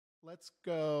Let's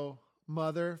go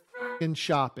mother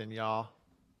shopping, y'all.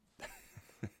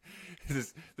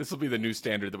 This will be the new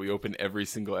standard that we open every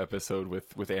single episode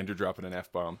with Andrew dropping an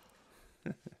F-bomb.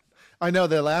 I know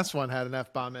the last one had an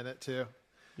F-bomb in it too.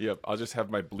 Yep, I'll just have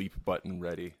my bleep button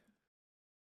ready.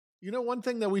 You know, one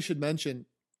thing that we should mention,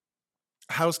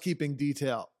 housekeeping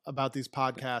detail about these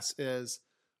podcasts is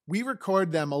we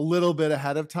record them a little bit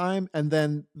ahead of time, and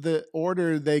then the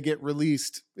order they get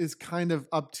released is kind of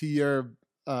up to your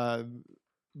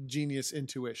genius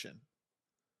intuition.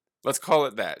 Let's call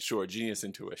it that. Sure. Genius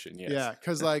intuition. Yes. Yeah.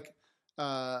 Cause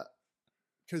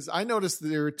cause I noticed that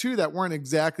there were two that weren't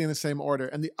exactly in the same order.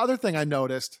 And the other thing I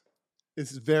noticed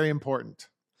is very important.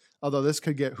 Although this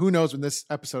could get, who knows when this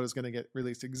episode is going to get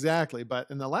released exactly. But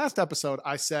in the last episode,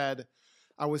 I said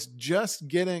I was just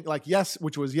getting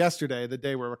which was yesterday, the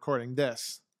day we're recording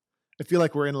this. I feel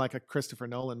like we're in like a Christopher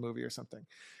Nolan movie or something.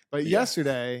 But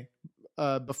yesterday,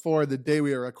 before the day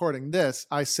we were recording this,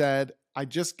 I said, I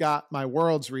just got my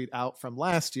Worlds read out from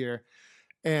last year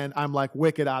and I'm like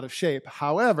wicked out of shape.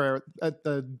 However, at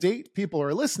the date people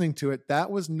are listening to it,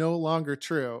 that was no longer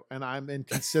true. And I'm in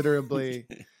considerably,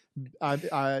 I'm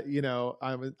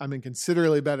in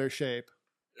considerably better shape.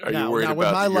 Are you worried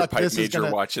about your pipe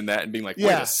major watching that and being like,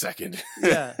 wait a second?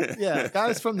 Yeah.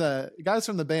 Guys from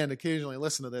the band occasionally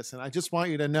listen to this, and I just want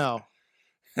you to know.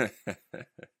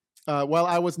 Well,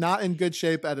 I was not in good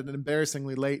shape at an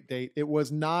embarrassingly late date. It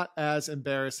was not as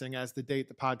embarrassing as the date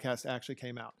the podcast actually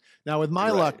came out. Now, with my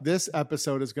luck, this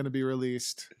episode is going to be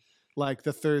released like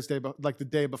the Thursday, like the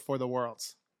day before the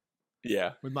Worlds.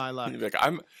 Yeah. With my luck. Like,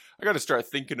 I got to start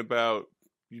thinking about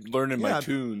learning my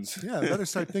tunes. Yeah, I better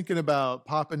start thinking about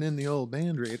popping in the old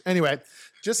band read. Anyway,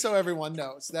 just so everyone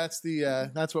knows, that's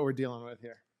what we're dealing with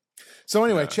here. So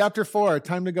anyway, Chapter 4,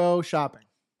 time to go shopping.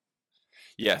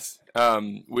 Yes.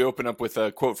 We open up with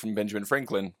a quote from Benjamin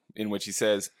Franklin in which he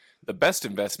says, "The best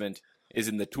investment is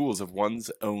in the tools of one's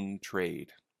own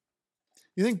trade."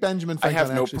 You think Benjamin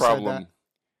Franklin said that?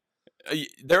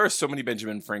 There are so many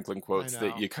Benjamin Franklin quotes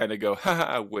that you kind of go,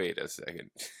 ha, wait a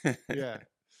second.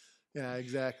 Yeah,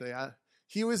 exactly.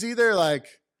 He was either like,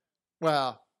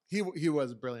 well, he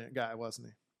was a brilliant guy, wasn't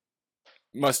he?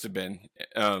 Must have been.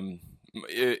 My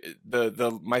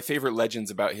favorite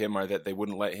legends about him are that they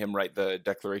wouldn't let him write the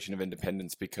Declaration of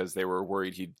Independence because they were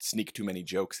worried he'd sneak too many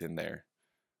jokes in there.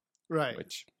 Right.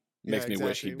 Which makes me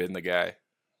wish he'd been the guy.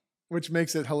 Which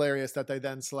makes it hilarious that they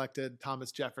then selected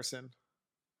Thomas Jefferson.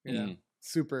 Yeah.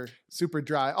 Super, super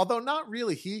dry. Although not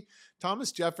really.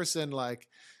 Thomas Jefferson, like,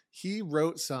 he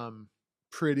wrote some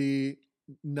pretty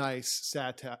nice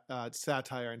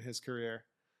satire in his career.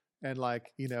 And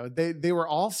like, you know, they were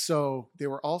also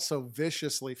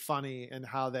viciously funny in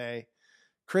how they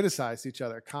criticized each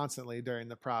other constantly during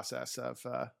the process of,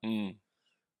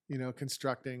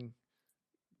 constructing,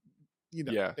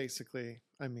 basically,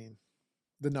 I mean,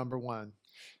 the number one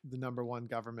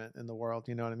government in the world.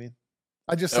 You know what I mean?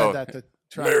 I just said that to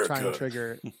try and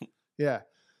trigger. Yeah.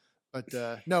 But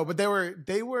no, but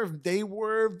they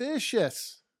were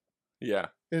vicious. Yeah.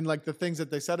 In like the things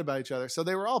that they said about each other. So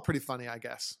they were all pretty funny, I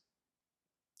guess.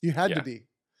 You had to be.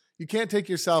 You can't take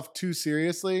yourself too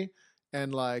seriously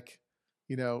and like,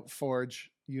 forge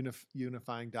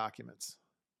unifying documents.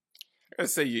 I gotta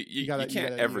say, you can't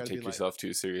ever take yourself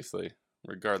too seriously,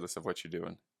 regardless of what you're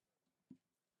doing.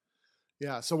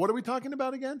 Yeah. So what are we talking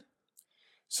about again?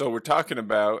 So we're talking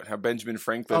about how Benjamin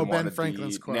Franklin wanted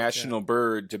the national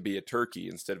bird to be a turkey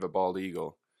instead of a bald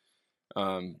eagle.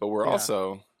 But we're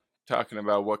also talking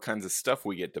about what kinds of stuff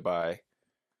we get to buy,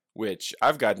 which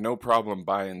I've got no problem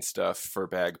buying stuff for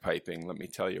bagpiping, let me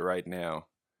tell you right now.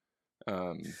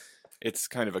 It's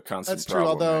kind of a constant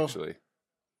problem, actually.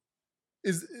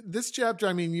 Is this chapter,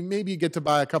 I mean, you maybe get to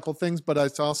buy a couple things, but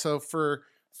it's also for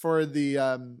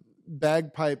the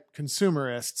bagpipe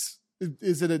consumerists.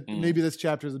 Is it maybe this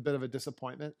chapter is a bit of a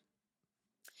disappointment?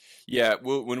 Yeah,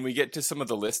 well, when we get to some of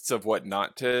the lists of what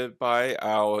not to buy,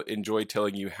 I'll enjoy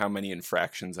telling you how many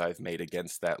infractions I've made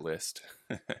against that list.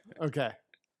 Okay.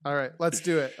 All right, let's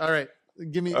do it. All right.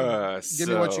 Give me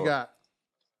what you got.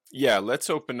 Yeah, let's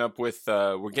open up with,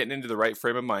 we're getting into the right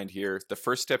frame of mind here. The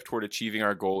first step toward achieving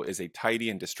our goal is a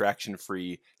tidy and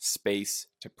distraction-free space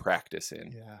to practice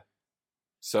in. Yeah.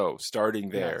 So, starting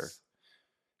there. Yes.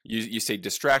 You say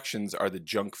distractions are the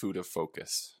junk food of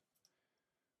focus.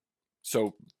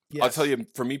 So I'll tell you,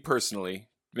 for me personally,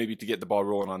 maybe to get the ball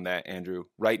rolling on that, Andrew,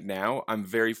 right now, I'm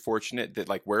very fortunate that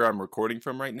like where I'm recording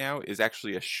from right now is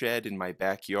actually a shed in my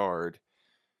backyard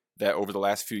that over the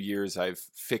last few years I've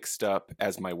fixed up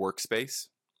as my workspace.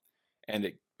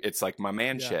 And it's like my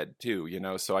man shed too,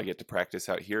 so I get to practice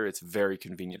out here. It's very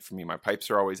convenient for me. My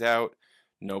pipes are always out.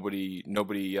 Nobody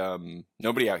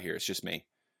out here. It's just me.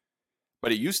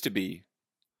 But it used to be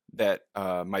that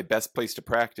my best place to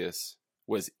practice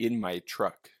was in my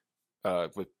truck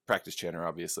with practice chanter,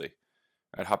 obviously.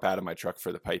 I'd hop out of my truck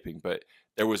for the piping, but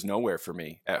there was nowhere for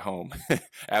me at home.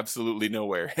 Absolutely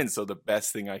nowhere. And so the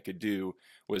best thing I could do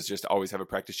was just always have a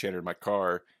practice chanter in my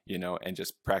car, and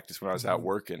just practice when I was out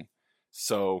working.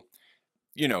 So,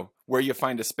 where you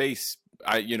find a space,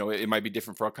 it might be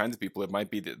different for all kinds of people. It might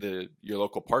be that your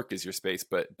local park is your space,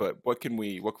 but what can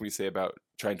we say about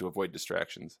trying to avoid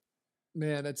distractions?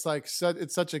 Man, it's like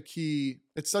it's such a key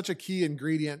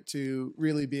ingredient to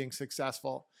really being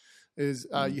successful. Is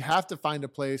you have to find a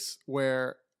place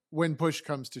where, when push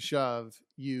comes to shove,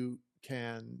 you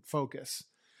can focus.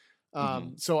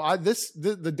 So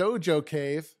the dojo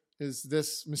cave is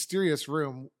this mysterious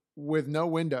room with no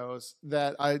windows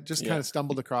that I just kind of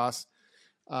stumbled across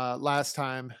last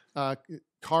time.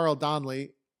 Carl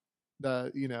Donnelly,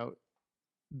 the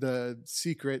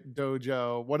secret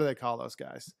dojo. What do they call those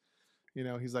guys?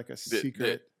 He's like a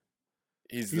secret.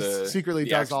 He secretly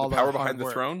does all the power hard behind the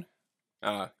work. throne.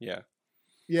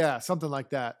 Yeah, something like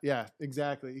that. Yeah,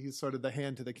 exactly. He's sort of the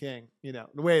hand to the king.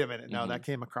 Wait a minute, no, that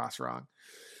came across wrong.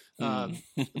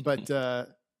 But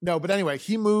no, but anyway,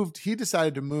 he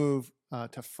decided to move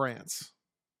to France.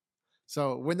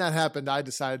 So when that happened, I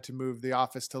decided to move the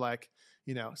office to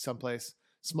someplace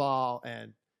small,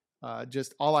 and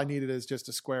just all I needed is just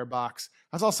a square box.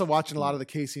 I was also watching a lot of the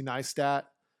Casey Neistat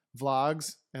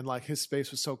vlogs, and his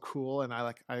space was so cool, and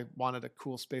I wanted a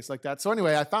cool space like that. So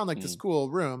anyway, I found this cool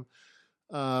room.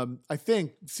 I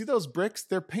think, see those bricks?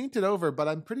 They're painted over, but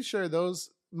I'm pretty sure those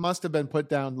must have been put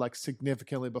down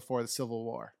significantly before the Civil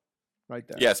War. Right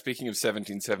there. Yeah. Speaking of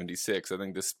 1776, I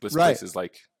think this place is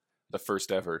the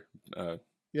first ever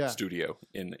studio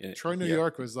in Troy, New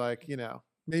York was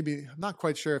maybe, I'm not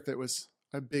quite sure if it was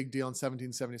a big deal in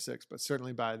 1776, but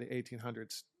certainly by the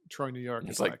 1800s, Troy, New York.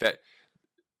 It's like that.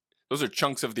 Those are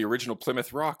chunks of the original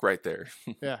Plymouth Rock right there.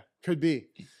 Yeah, could be.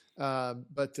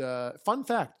 But fun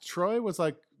fact, Troy was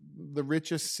the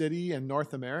richest city in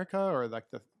North America, or the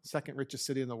second richest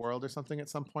city in the world or something at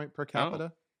some point per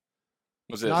capita.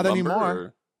 Was it not anymore?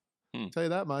 Or... I'll tell you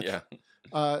that much. Yeah.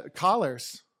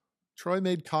 Collars. Troy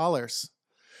made collars.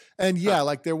 And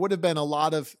there would have been a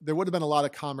lot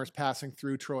of commerce passing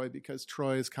through Troy, because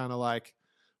Troy is kind of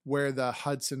where the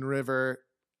Hudson River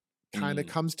kind of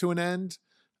comes to an end.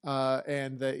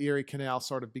 And the Erie Canal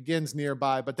sort of begins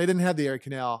nearby, but they didn't have the Erie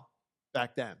Canal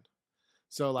back then.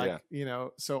 So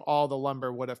so all the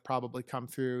lumber would have probably come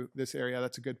through this area.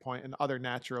 That's a good point. And other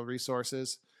natural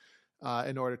resources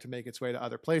in order to make its way to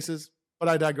other places. But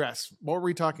I digress. What were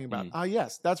we talking about?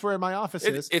 Yes, that's where my office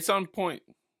is. It's on point.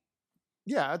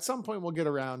 Yeah, at some point we'll get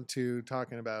around to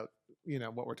talking about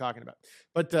what we're talking about.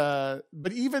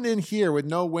 But even in here with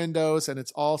no windows, and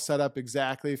it's all set up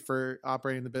exactly for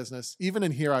operating the business, even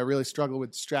in here I really struggle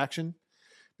with distraction,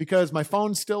 because my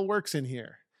phone still works in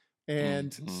here,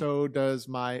 and so does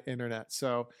my internet.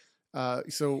 So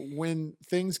when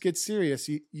things get serious,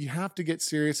 you have to get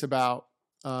serious about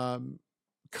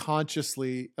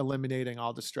consciously eliminating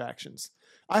all distractions.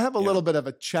 I have a little bit of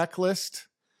a checklist.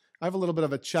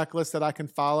 That I can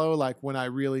follow, when I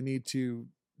really need to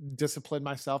discipline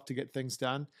myself to get things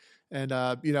done. And,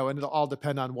 and it'll all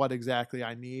depend on what exactly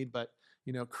I need, but,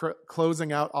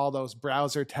 closing out all those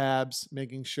browser tabs,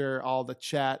 making sure all the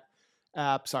chat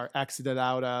apps are exited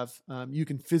out of, you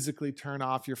can physically turn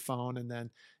off your phone, and then,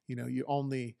 you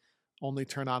only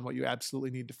turn on what you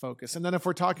absolutely need to focus. And then if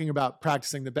we're talking about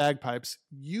practicing the bagpipes,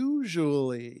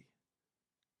 usually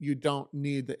you don't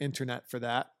need the internet for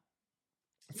that,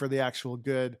 for the actual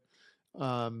good,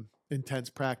 intense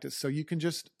practice. So you can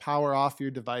just power off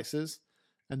your devices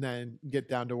and then get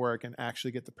down to work and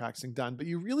actually get the practicing done. But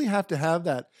you really have to have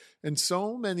that. And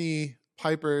so many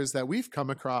pipers that we've come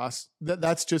across,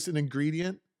 that's just an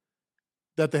ingredient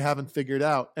that they haven't figured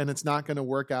out, and it's not going to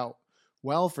work out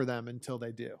well for them until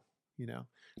they do.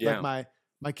 My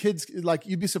kids,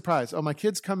 you'd be surprised. Oh, my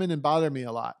kids come in and bother me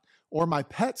a lot, or my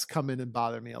pets come in and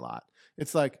bother me a lot.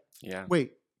 It's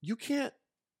wait, you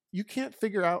can't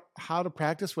figure out how to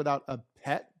practice without a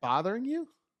pet bothering you?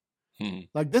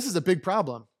 This is a big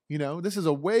problem. This is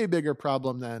a way bigger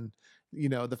problem than,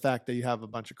 the fact that you have a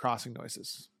bunch of crossing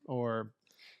noises, or,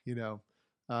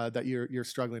 that you're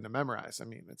struggling to memorize. I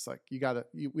mean, it's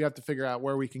we have to figure out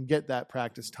where we can get that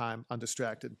practice time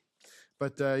undistracted.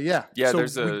 But so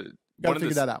there's gotta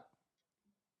figure that out.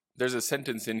 There's a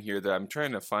sentence in here that I'm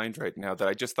trying to find right now that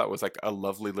I just thought was a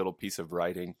lovely little piece of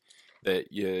writing,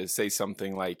 that you say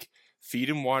something like,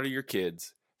 feed and water your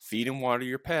kids, feed and water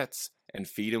your pets, and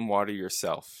feed and water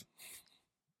yourself.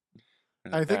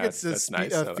 I think it says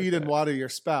nice. feed and water your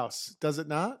spouse. Does it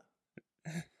not?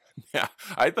 Yeah,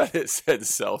 I thought it said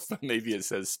self, but maybe it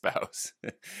says spouse.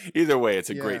 Either way, it's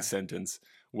a great sentence.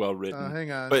 Well written.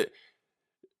 Hang on. But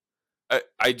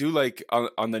I do like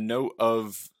on the note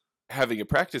of having a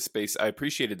practice space, I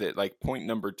appreciated that like point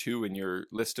number 2 in your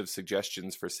list of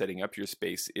suggestions for setting up your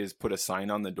space is put a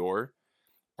sign on the door.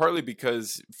 Partly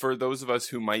because for those of us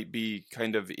who might be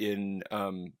kind of in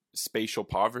spatial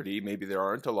poverty, maybe there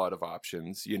aren't a lot of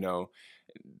options, you know,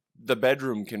 the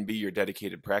bedroom can be your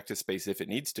dedicated practice space if it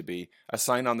needs to be. A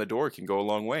sign on the door can go a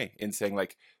long way in saying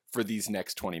like, for these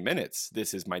next 20 minutes,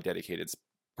 this is my dedicated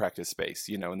practice space,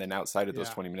 you know, and then outside of those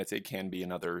 20 minutes, it can be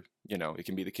another, you know, it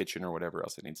can be the kitchen or whatever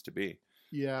else it needs to be.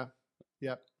 Yeah.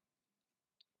 Yep.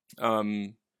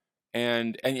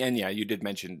 And yeah, you did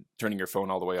mention turning your phone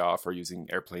all the way off or using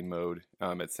airplane mode,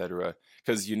 etc.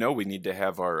 Because you know we need to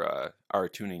have our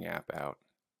tuning app out.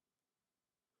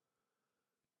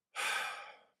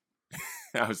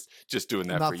 I was just doing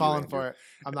that for you. I'm not falling for it.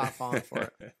 I'm not falling for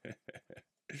it.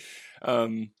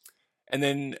 And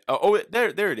then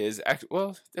there it is.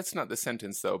 Well, that's not the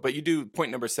sentence though. But you do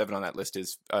point number 7 on that list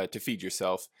is to feed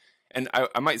yourself, and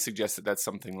I might suggest that that's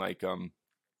something like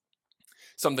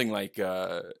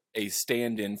a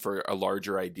stand-in for a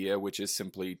larger idea, which is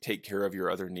simply take care of your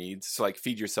other needs. So like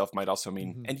feed yourself might also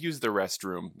mean and use the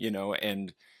restroom, you know,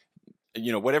 and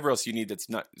you know whatever else you need that's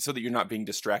not so that you're not being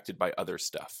distracted by other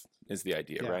stuff is the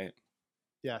idea, right?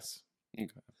 Yes. Okay.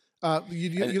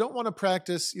 You don't want to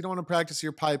practice. You don't want to practice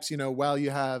your pipes, you know, while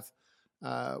you have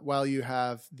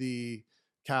the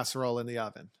casserole in the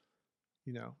oven.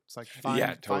 You know, it's like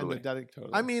totally.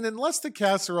 I mean, unless the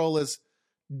casserole is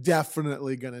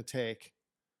definitely going to take.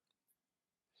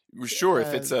 Sure,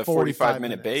 if it's a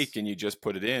 45-minute bake and you just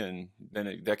put it in,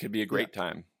 then that could be a great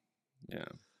time. Yeah,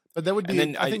 but that would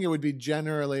be. I think it'd be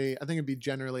generally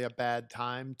a bad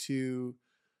time to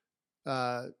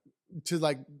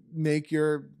like make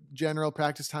your general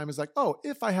practice time is like, oh,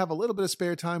 if I have a little bit of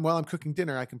spare time while I'm cooking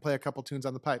dinner, I can play a couple tunes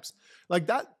on the pipes. Like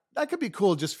that could be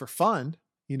cool just for fun,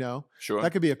 you know? Sure.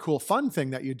 That could be a cool fun thing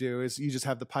that you do is you just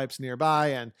have the pipes nearby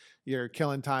and you're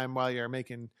killing time while you're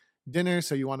making dinner.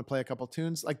 So you want to play a couple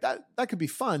tunes like that could be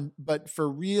fun, but for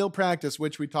real practice,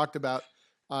 which we talked about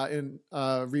in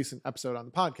a recent episode on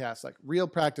the podcast, like real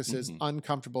practice is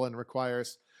uncomfortable and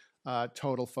requires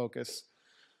total focus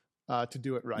to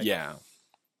do it right. Yeah.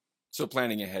 So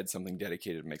planning ahead something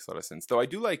dedicated makes a lot of sense. Though I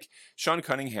do like Sean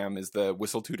Cunningham is the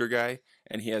whistle tutor guy,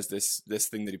 and he has this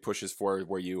thing that he pushes for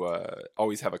where you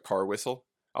always have a car whistle,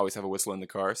 always have a whistle in the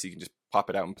car, so you can just pop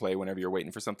it out and play whenever you're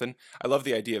waiting for something. I love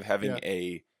the idea of having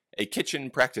a kitchen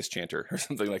practice chanter or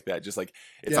something like that. Just like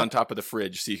it's on top of the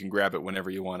fridge, so you can grab it whenever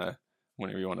you want to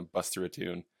bust through a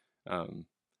tune.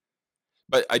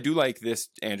 But I do like this,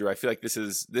 Andrew. I feel like this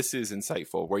is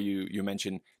insightful, where you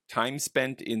mention time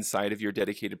spent inside of your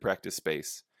dedicated practice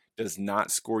space does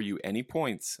not score you any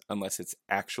points unless it's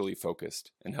actually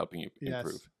focused and helping you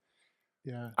improve.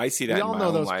 Yeah, I see that. We all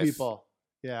know those people.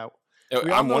 Yeah,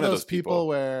 I'm one of those people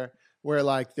where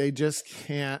like they just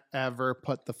can't ever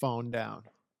put the phone down.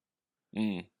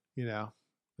 You know.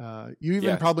 You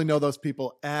even probably know those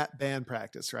people at band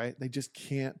practice, right? They just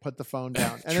can't put the phone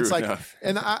down. And it's like,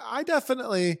 and I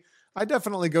definitely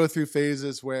go through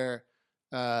phases where,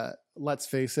 let's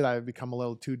face it, I've become a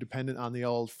little too dependent on the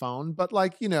old phone, but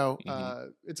like, you know,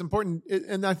 it's important.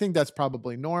 And I think that's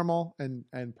probably normal and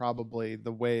probably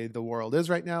the way the world is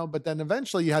right now. But then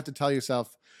eventually you have to tell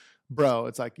yourself, bro,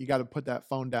 it's like, you got to put that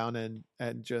phone down and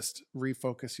just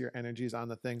refocus your energies on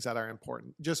the things that are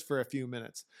important just for a few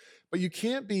minutes. But you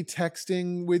can't be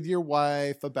texting with your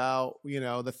wife about, you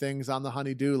know, the things on the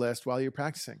honey-do list while you're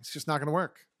practicing. It's just not going to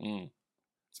work.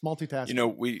 It's multitasking. You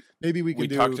know, maybe we can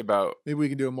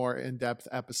do a more in-depth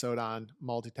episode on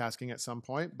multitasking at some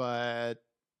point, but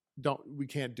we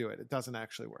can't do it. It doesn't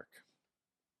actually work.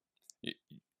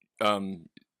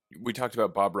 We talked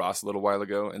about Bob Ross a little while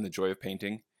ago and the joy of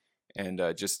painting. And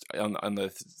just on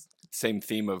the same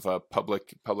theme of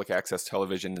public access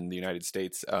television in the United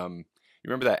States, you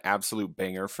remember that absolute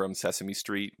banger from Sesame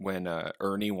Street when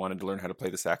Ernie wanted to learn how to play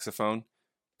the saxophone?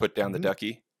 Put down the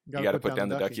ducky. You got to put down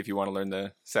the ducky if you want to learn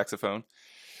the saxophone.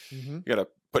 You got to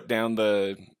put down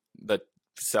the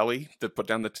celly to put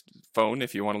down the phone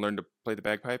if you want to learn to play the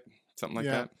bagpipe. Something like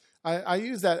that. I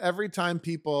use that every time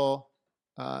people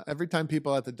at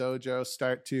the dojo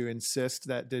start to insist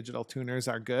that digital tuners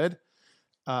are good.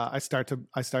 I start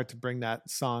to bring that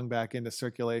song back into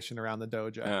circulation around the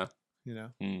dojo. Yeah. You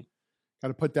know, got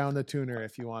to put down the tuner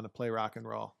if you want to play rock and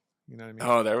roll. You know what I mean?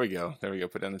 Oh, there we go.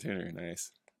 Put down the tuner.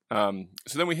 Nice.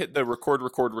 So then we hit the record.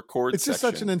 It's just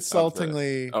such an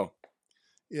insultingly.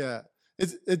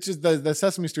 it's just the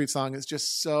Sesame Street song is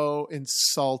just so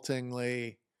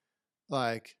insultingly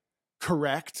like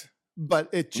correct, but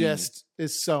it just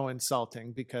is so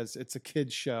insulting because it's a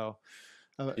kid's show.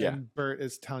 And Bert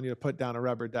is telling you to put down a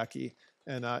rubber ducky.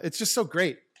 And it's just so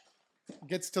great. It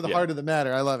gets to the heart of the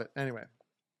matter. I love it. Anyway.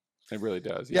 It really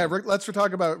does. Yeah, let's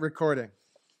talk about recording.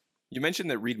 You mentioned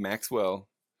that Reed Maxwell,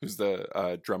 who's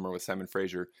the drummer with Simon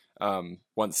Fraser,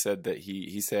 once said that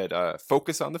he said,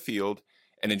 focus on the field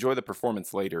and enjoy the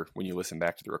performance later when you listen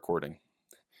back to the recording.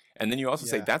 And then you also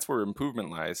say that's where improvement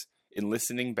lies, in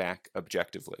listening back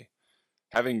objectively.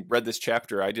 Having read this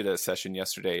chapter, I did a session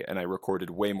yesterday and I recorded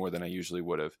way more than I usually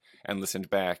would have and listened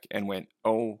back and went,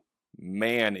 oh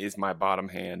man, is my bottom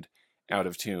hand out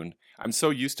of tune. I'm so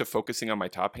used to focusing on my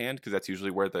top hand because that's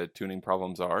usually where the tuning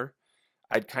problems are.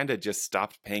 I'd kind of just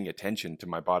stopped paying attention to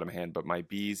my bottom hand, but my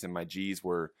B's and my G's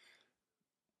were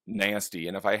nasty.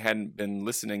 And if I hadn't been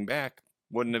listening back,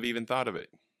 wouldn't have even thought of it.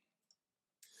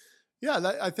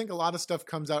 Yeah, I think a lot of stuff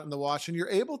comes out in the wash and you're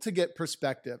able to get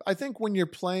perspective. I think when you're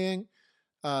playing,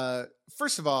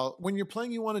 first of all, when you're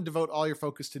playing, you want to devote all your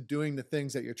focus to doing the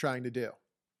things that you're trying to do.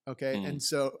 Okay.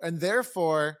 And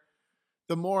therefore,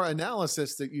 the more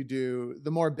analysis that you do,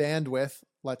 the more bandwidth,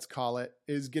 let's call it,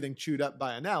 is getting chewed up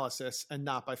by analysis and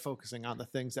not by focusing on the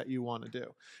things that you want to do.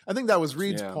 I think that was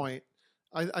Reed's point.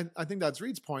 I think that's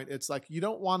Reed's point. It's like, you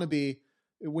don't want to be,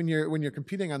 when you're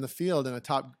competing on the field in a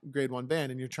top grade 1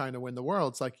 band and you're trying to win the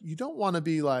world, it's like, you don't want to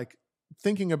be like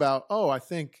thinking about, oh, I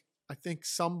think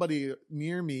somebody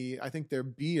near me, I think their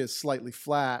B is slightly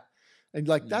flat. And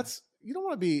like, that's, you don't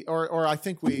want to be, or I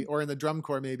think or in the drum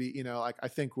corps, maybe, like, I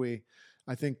think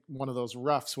one of those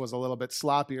roughs was a little bit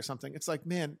sloppy or something. It's like,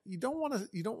 man, you don't want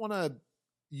to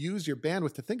use your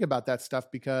bandwidth to think about that stuff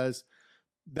because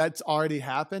that's already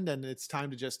happened. And it's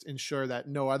time to just ensure that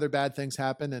no other bad things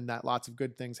happen and that lots of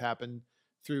good things happen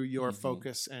through your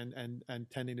focus and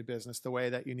tending to business the way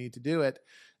that you need to do it.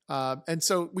 And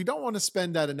so we don't want to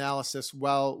spend that analysis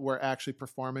while we're actually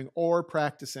performing or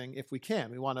practicing if we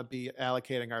can. We want to be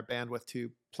allocating our bandwidth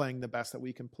to playing the best that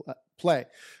we can play.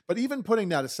 But even putting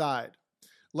that aside,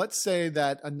 let's say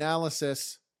that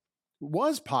analysis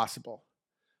was possible.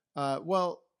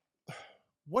 Well,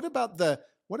 what about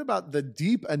the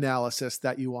deep analysis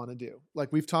that you want to do?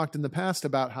 Like we've talked in the past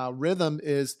about how rhythm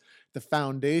is the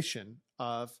foundation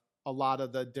of a lot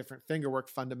of the different fingerwork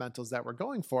fundamentals that we're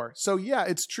going for. So yeah,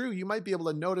 it's true. You might be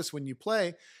able to notice when you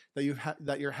play that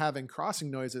that you're having crossing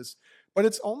noises, but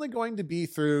it's only going to be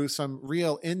through some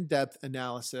real in-depth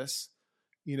analysis,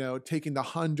 taking the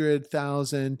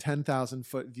 100,000, 10,000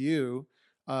 foot view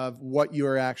of what you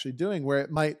are actually doing, where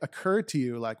it might occur to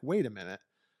you like, wait a minute,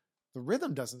 the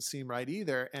rhythm doesn't seem right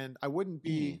either. And I wouldn't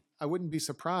be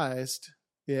surprised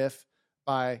if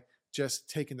by just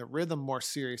taking the rhythm more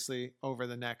seriously over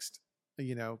the next,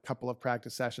 couple of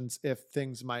practice sessions, if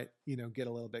things might, get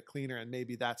a little bit cleaner, and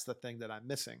maybe that's the thing that I'm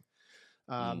missing.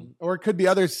 Or it could be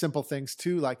other simple things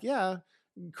too. Like,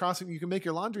 crossing, you can make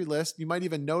your laundry list. You might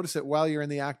even notice it while you're in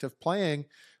the act of playing,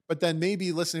 but then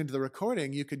maybe listening to the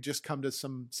recording, you could just come to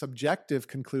some subjective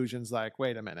conclusions like,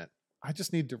 wait a minute, I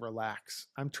just need to relax.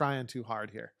 I'm trying too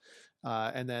hard here.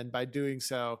 And then by doing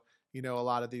so, a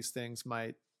lot of these things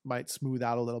might smooth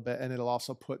out a little bit, and it'll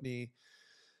also put me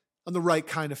on the right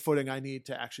kind of footing I need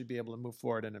to actually be able to move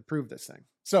forward and improve this thing.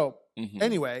 So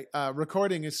anyway,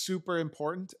 recording is super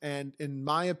important, and in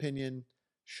my opinion,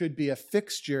 should be a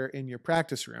fixture in your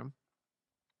practice room.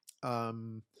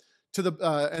 And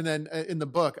then in the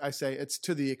book, I say it's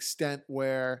to the extent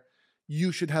where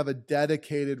you should have a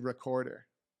dedicated recorder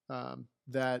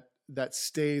that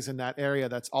stays in that area,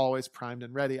 that's always primed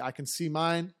and ready. I can see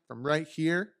mine from right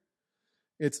here.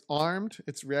 It's armed.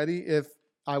 It's ready. If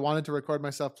I wanted to record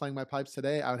myself playing my pipes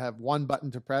today, I would have one button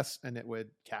to press and it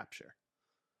would capture.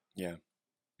 Yeah.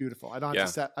 Beautiful. I don't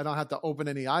have to open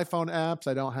any iPhone apps.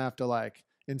 I don't have to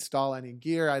install any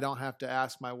gear. I don't have to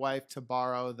ask my wife to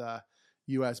borrow the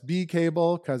USB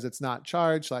cable because it's not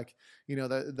charged.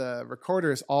 The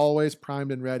recorder is always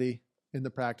primed and ready in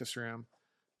the practice room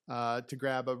to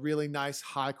grab a really nice,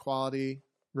 high quality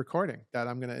recording that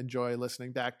I'm going to enjoy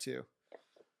listening back to.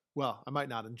 Well, I might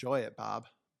not enjoy it, Bob,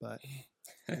 but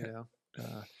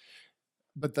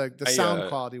but the sound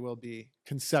quality will be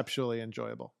conceptually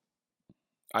enjoyable.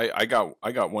 I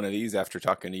got one of these after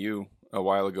talking to you a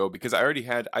while ago because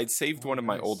I'd saved one of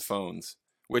my old phones,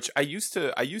 which I used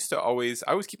to always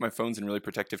keep my phones in really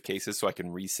protective cases so I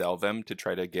can resell them to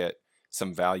try to get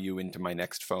some value into my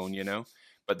next phone,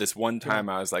 But this one time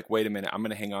I was like, wait a minute, I'm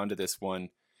going to hang on to this one.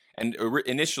 And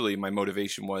initially my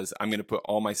motivation was I'm going to put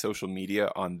all my social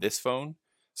media on this phone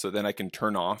So then I can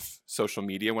turn off social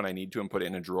media when I need to and put it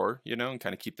in a drawer, and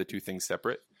kind of keep the two things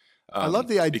separate. I love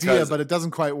the idea, but it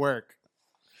doesn't quite work.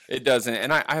 It doesn't.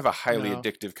 And I have a highly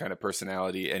addictive kind of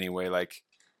personality anyway. Like,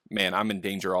 man, I'm in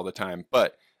danger all the time.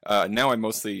 But now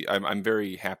I'm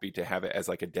very happy to have it as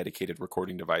like a dedicated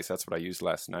recording device. That's what I used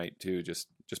last night too. Just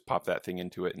pop that thing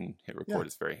into it and hit record.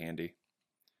 It's very handy.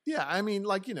 Yeah. I mean,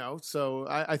 so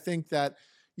I think that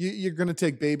you're going to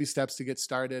take baby steps to get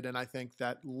started. And I think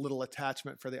that little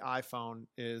attachment for the iPhone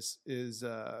is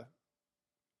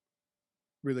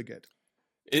really good.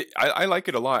 I like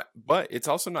it a lot, but it's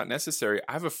also not necessary.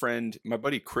 I have a friend, my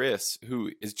buddy Chris,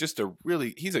 who is just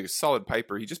he's a solid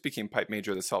piper. He just became pipe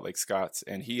major of the Salt Lake Scots,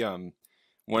 and he's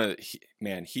one of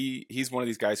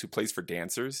these guys who plays for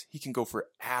dancers. He can go for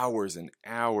hours and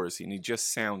hours, and he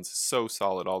just sounds so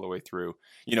solid all the way through.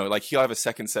 Like he'll have a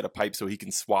second set of pipes so he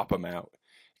can swap them out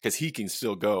because he can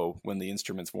still go when the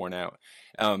instrument's worn out.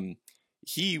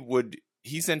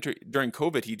 He's entered during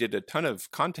COVID. He did a ton of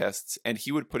contests, and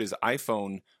he would put his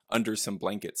iPhone under some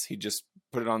blankets. He'd just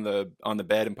put it on the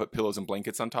bed and put pillows and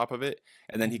blankets on top of it,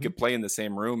 and then he could play in the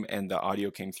same room, and the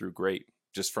audio came through great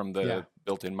just from the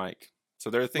built-in mic. So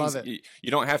there are things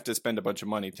you don't have to spend a bunch of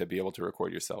money to be able to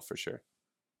record yourself for sure.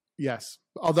 Yes,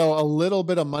 although a little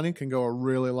bit of money can go a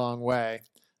really long way.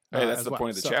 Hey, that's the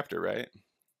point of the chapter, right?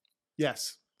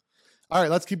 Yes. All right,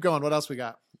 let's keep going. What else we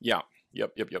got? Yeah.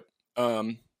 Yep.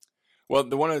 Well,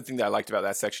 the one other thing that I liked about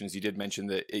that section is you did mention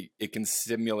that it can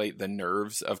simulate the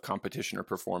nerves of competition or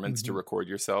performance to record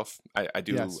yourself. I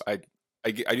do. Yes. I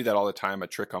do that all the time. A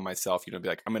trick on myself, be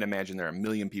like, I'm going to imagine there are 1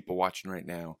 million people watching right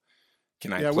now.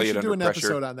 Can I play it under pressure? We should do an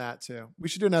episode on that too. We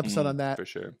should do an episode on that for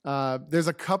sure. There's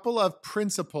a couple of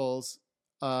principles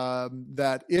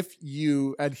that if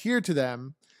you adhere to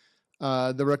them,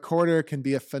 the recorder can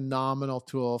be a phenomenal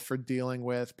tool for dealing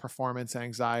with performance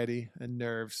anxiety and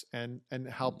nerves and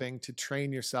helping to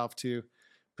train yourself to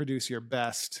produce your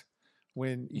best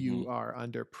when you are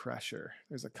under pressure.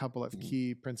 There's a couple of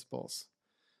key principles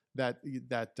that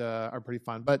are pretty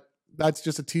fun, but that's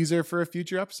just a teaser for a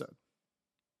future episode.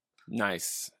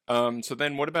 Nice. So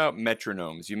then what about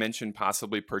metronomes? You mentioned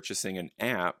possibly purchasing an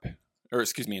amp.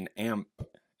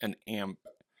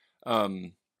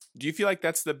 Do you feel like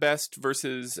that's the best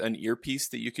versus an earpiece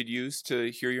that you could use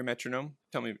to hear your metronome?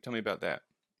 Tell me about that.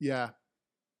 Yeah.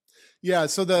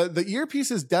 So the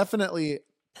earpiece is definitely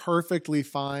perfectly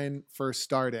fine for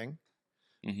starting.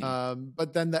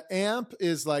 But then the amp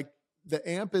is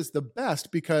the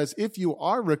best because if you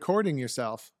are recording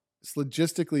yourself, it's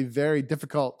logistically very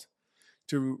difficult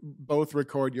to both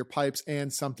record your pipes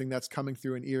and something that's coming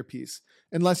through an earpiece,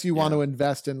 unless you want to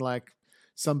invest in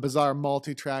some bizarre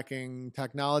multi-tracking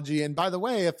technology. And by the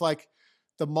way, if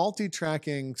the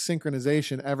multi-tracking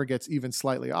synchronization ever gets even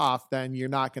slightly off, then you're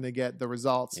not going to get the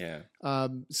results.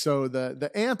 So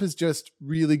the amp is just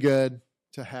really good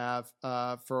to have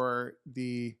for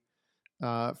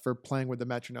playing with the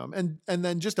metronome. And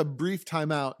then just a brief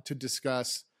timeout to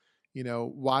discuss,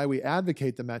 why we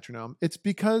advocate the metronome. It's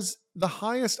because the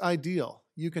highest ideal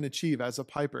you can achieve as a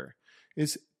piper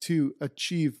is to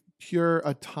achieve pure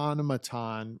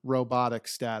automaton robotic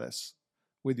status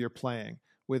with your playing,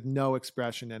 with no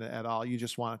expression in it at all. You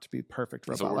just want it to be perfect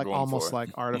robot, almost like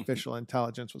artificial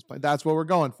intelligence was playing. That's what we're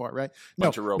going for, right?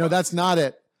 No, that's not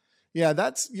it. Yeah,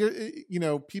 that's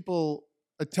people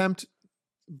attempt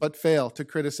but fail to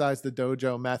criticize the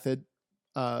Dojo method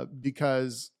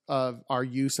because of our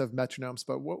use of metronomes.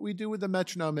 But what we do with the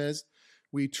metronome is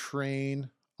we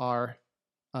train our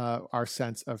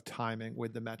sense of timing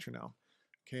with the metronome.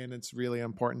 Okay, and it's really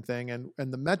important thing. And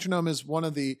the metronome is one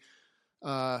of the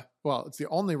it's the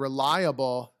only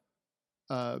reliable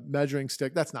measuring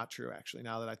stick. That's not true, actually,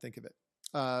 now that I think of it.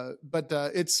 But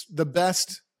it's the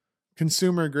best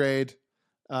consumer grade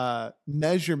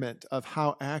measurement of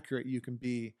how accurate you can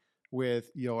be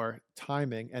with your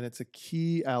timing. And it's a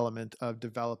key element of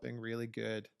developing really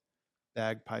good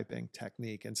bagpiping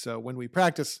technique. And so when we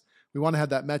practice, we want to have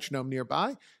that metronome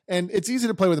nearby. And it's easy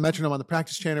to play with a metronome on the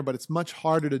practice channel, but it's much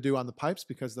harder to do on the pipes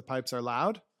because the pipes are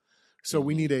loud. So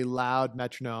we need a loud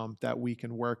metronome that we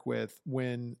can work with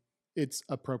when it's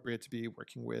appropriate to be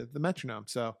working with the metronome.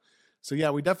 So yeah,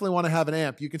 we definitely want to have an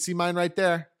amp. You can see mine right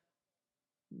there.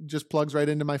 Just plugs right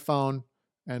into my phone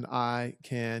and I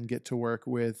can get to work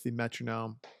with the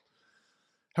metronome.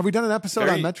 Have we done an episode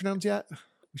on metronomes yet?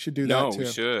 We should do that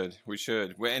too. We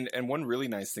should. And one really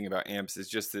nice thing about amps is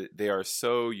just that they are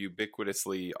so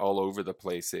ubiquitously all over the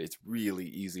place. It's really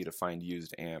easy to find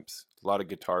used amps. A lot of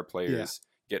guitar players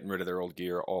getting rid of their old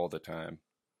gear all the time.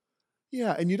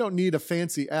 Yeah, and you don't need a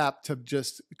fancy app to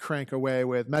just crank away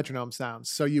with metronome sounds.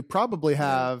 So you probably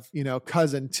have,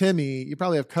 cousin Timmy. You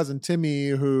probably have cousin Timmy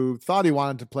who thought he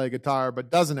wanted to play guitar but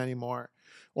doesn't anymore,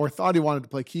 or thought he wanted to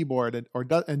play keyboard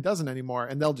and doesn't anymore,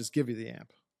 and they'll just give you the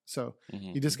amp. So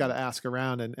you just got to ask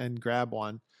around and grab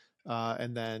one,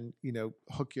 and then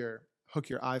hook your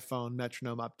iPhone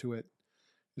metronome up to it.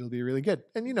 It'll be really good.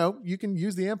 And you can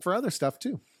use the amp for other stuff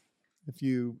too, if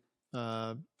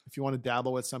you want to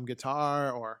dabble with some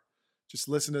guitar or just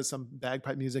listen to some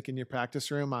bagpipe music in your practice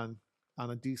room on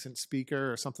a decent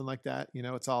speaker or something like that,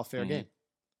 it's all fair game.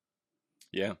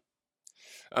 Yeah.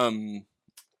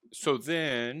 So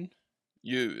then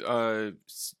you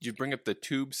bring up the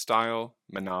tube style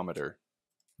manometer.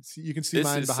 You can see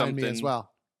mine behind me as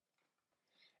well.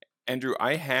 Andrew,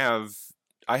 I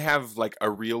have like a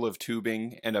reel of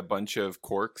tubing and a bunch of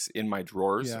corks in my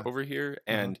drawers over here,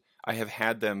 and I have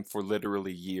had them for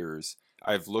literally years.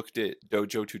 I've looked at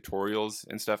Dojo tutorials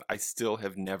and stuff. I still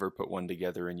have never put one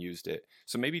together and used it.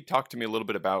 So maybe talk to me a little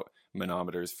bit about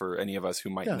manometers for any of us who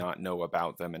might not know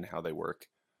about them and how they work.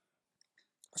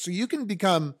 So you can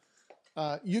become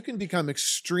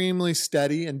extremely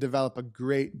steady and develop a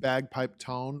great bagpipe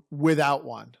tone without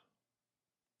one.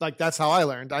 Like, that's how I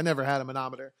learned. I never had a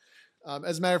manometer.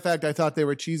 As a matter of fact, I thought they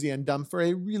were cheesy and dumb for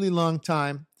a really long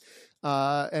time.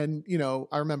 And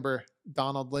I remember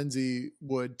Donald Lindsay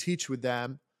would teach with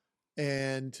them,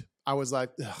 and I was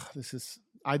like,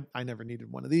 I never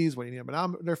needed one of these. What do you need a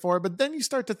manometer for? But then you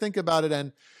start to think about it,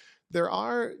 and there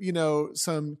are,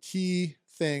 some key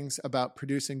things about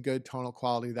producing good tonal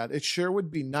quality that it sure would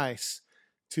be nice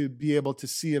to be able to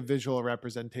see a visual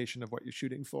representation of what you're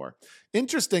shooting for.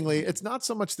 Interestingly, it's not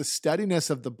so much the steadiness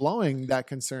of the blowing that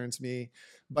concerns me,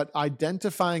 but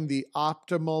identifying the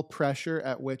optimal pressure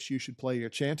at which you should play your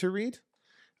chanter reed.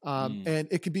 And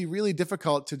it could be really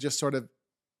difficult to just sort of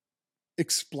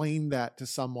explain that to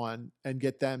someone and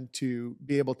get them to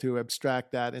be able to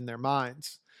abstract that in their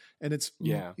minds. And it's,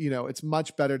 it's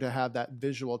much better to have that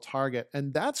visual target.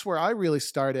 And that's where I really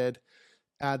started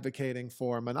advocating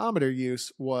for manometer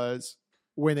use, was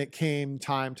when it came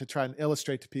time to try and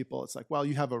illustrate to people. It's like, well,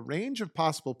 you have a range of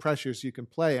possible pressures you can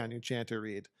play on your chanter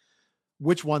reed.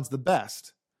 Which one's the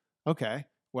best? Okay,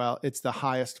 well, it's the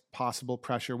highest possible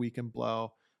pressure we can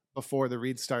blow before the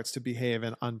reed starts to behave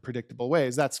in unpredictable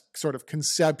ways. That's sort of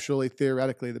conceptually,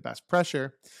 theoretically, the best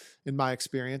pressure in my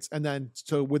experience. And then,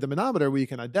 so with the manometer, we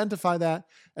can identify that,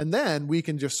 and then we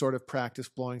can just sort of practice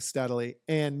blowing steadily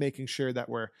and making sure that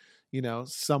we're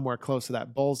somewhere close to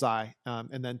that bullseye.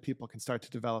 And then people can start to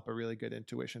develop a really good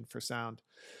intuition for sound.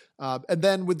 And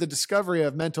then with the discovery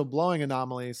of mental blowing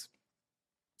anomalies,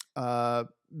 the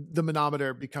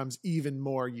manometer becomes even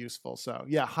more useful. So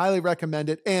yeah, highly recommend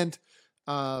it. And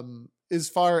as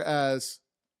far as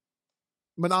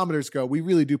manometers go, we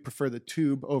really do prefer the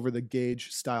tube over the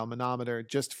gauge style manometer,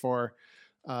 just for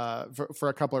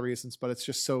a couple of reasons, but it's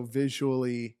just so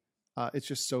visually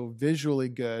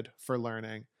good for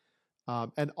learning.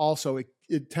 And also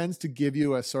it tends to give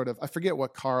you a sort of, I forget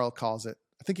what Carl calls it.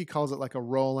 I think he calls it like a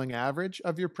rolling average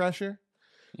of your pressure,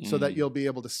 so that you'll be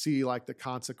able to see like the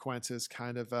consequences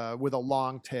kind of with a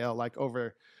long tail, like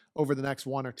over the next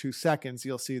 1 or 2 seconds,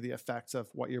 you'll see the effects of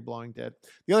what your blowing did.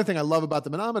 The other thing I love about the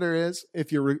manometer is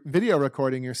if you're video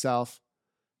recording yourself,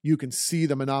 you can see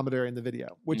the manometer in the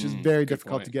video, which is very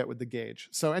difficult to get with the gauge.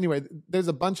 So anyway, there's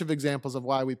a bunch of examples of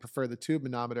why we prefer the tube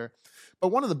manometer. But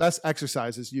one of the best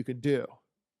exercises you could do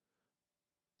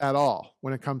at all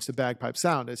when it comes to bagpipe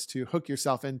sound is to hook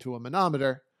yourself into a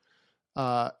manometer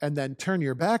and then turn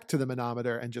your back to the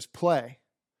manometer and just play.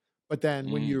 But then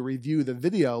when you review the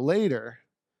video later,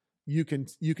 you can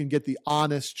get the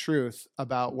honest truth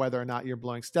about whether or not you're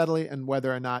blowing steadily and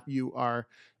whether or not you are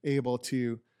able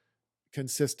to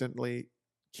consistently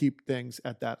keep things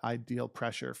at that ideal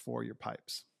pressure for your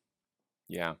pipes.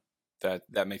 Yeah,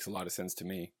 that makes a lot of sense to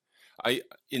me.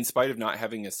 In spite of not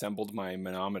having assembled my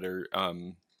manometer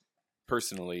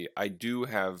personally, I do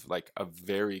have like a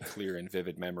very clear and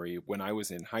vivid memory when I was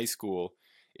in high school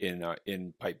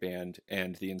in pipe band,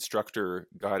 and the instructor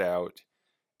got out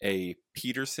a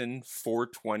Peterson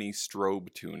 420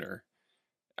 strobe tuner.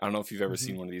 I don't know if you've ever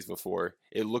seen one of these before.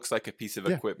 It looks like a piece of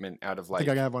equipment out of like... I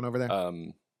think I have one over there.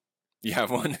 You have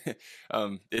one?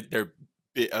 They're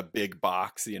a big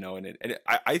box, and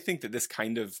I think that this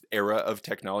kind of era of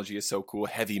technology is so cool.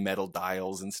 Heavy metal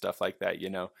dials and stuff like that,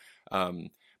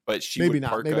 But she would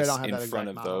park us in front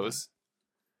of those.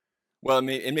 Well, and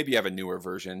maybe you have a newer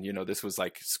version. This was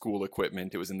like school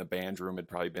equipment. It was in the band room. It'd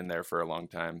probably been there for a long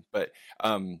time. But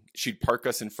she'd park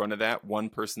us in front of that, one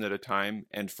person at a time.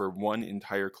 And for one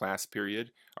entire class period,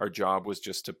 our job was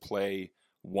just to play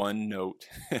one note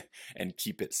and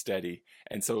keep it steady.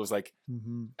 And so it was like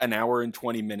an hour and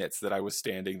 20 minutes that I was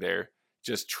standing there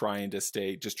just trying to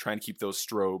keep those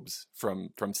strobes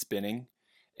from spinning.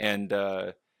 And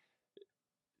does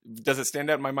it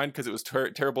stand out in my mind because it was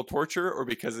terrible torture, or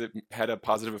because it had a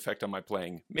positive effect on my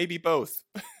playing? Maybe both.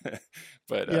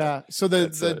 But yeah. So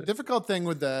the difficult thing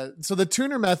with the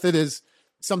tuner method is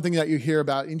something that you hear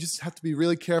about. You just have to be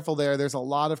really careful there. There's a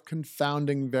lot of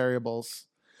confounding variables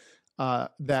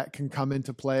that can come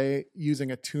into play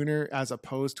using a tuner as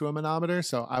opposed to a manometer.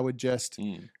 So I would just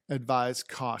advise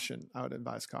caution. I would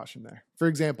advise caution there. For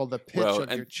example, the pitch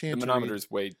of your chantery, the manometer's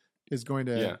is going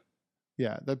to,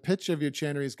 the pitch of your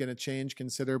chantery is going to change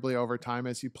considerably over time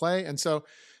as you play. And so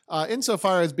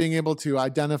insofar as being able to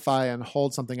identify and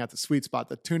hold something at the sweet spot,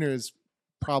 the tuner is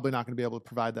probably not going to be able to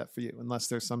provide that for you unless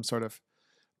there's some sort of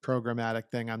programmatic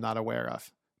thing I'm not aware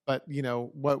of. But, you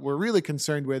know, what we're really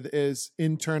concerned with is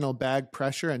internal bag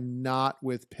pressure and not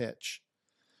with pitch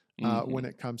when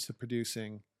it comes to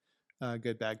producing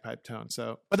good bagpipe tone.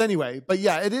 So, but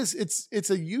yeah, it's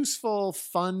a useful,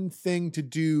 fun thing to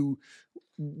do,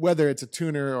 whether it's a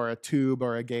tuner or a tube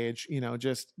or a gauge, you know,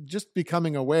 just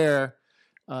becoming aware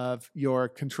of your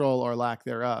control or lack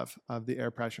thereof of the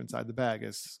air pressure inside the bag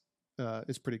is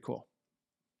pretty cool.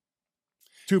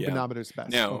 Tube manometer is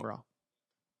best overall.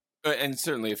 And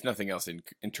certainly, if nothing else,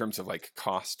 in terms of like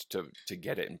cost to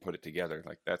get it and put it together,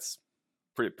 like that's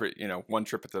pretty. You know, one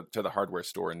trip to the hardware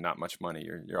store and not much money,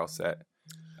 you're all set.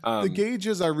 The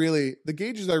gauges are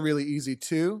really easy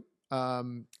too.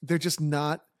 They're just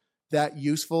not that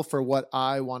useful for what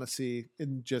I want to see.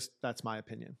 And just that's my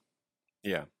opinion.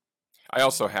 Yeah. I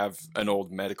also have an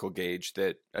old medical gauge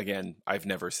that, again, I've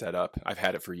never set up. I've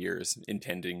had it for years,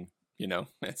 intending, you know,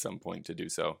 at some point to do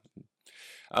so.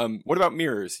 What about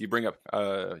mirrors? You bring up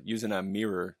using a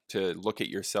mirror to look at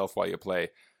yourself while you play.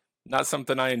 Not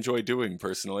something I enjoy doing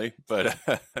personally, but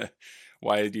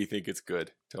why do you think it's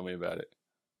good? Tell me about it.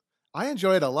 I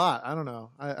enjoy it a lot. I don't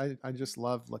know. I just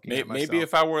love looking at myself. Maybe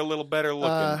if I were a little better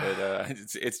looking, but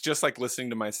it's just like listening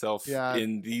to myself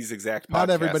in these exact podcasts. Not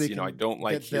everybody you know, I don't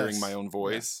like hearing my own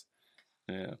voice.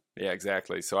 Yeah,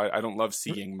 exactly. So I don't love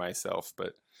seeing myself,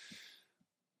 but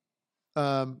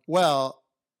well,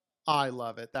 I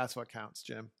love it. That's what counts,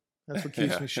 Jim. That's what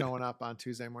keeps me showing up on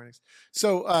Tuesday mornings.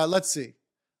 So let's see.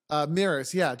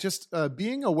 Mirrors. Yeah. Just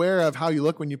being aware of how you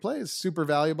look when you play is super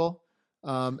valuable.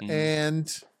 And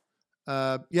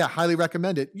highly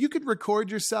recommend it. You could record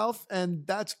yourself and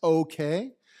that's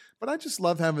okay. But I just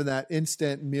love having that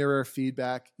instant mirror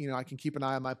feedback. You know, I can keep an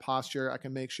eye on my posture. I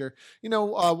can make sure, you know,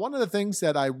 one of the things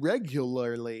that I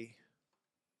regularly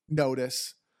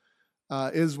notice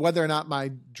is whether or not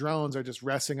my drones are just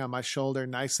resting on my shoulder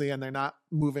nicely and they're not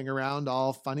moving around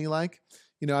all funny like.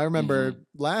 You know, I remember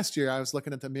last year I was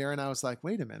looking at the mirror and I was like,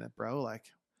 wait a minute, bro, like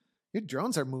your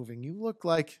drones are moving. You look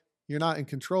like you're not in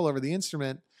control over the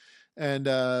instrument. And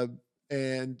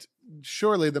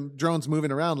surely the drones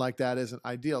moving around like that isn't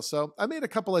ideal. So I made a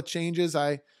couple of changes.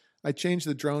 I changed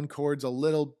the drone cords a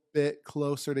little bit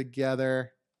closer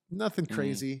together. Nothing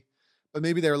crazy, but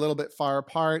maybe they're a little bit far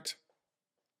apart.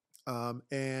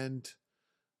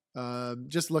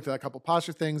 Just looked at a couple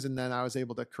posture things, and then I was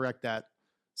able to correct that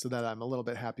so that I'm a little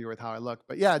bit happier with how I look.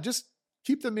 But yeah, just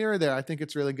keep the mirror there. I think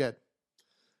it's really good.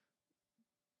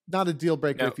 Not a deal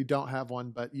breaker if you don't have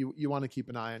one, but you want to keep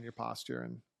an eye on your posture,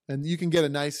 and you can get a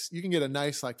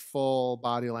nice like full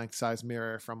body length size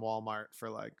mirror from Walmart for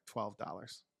like $12.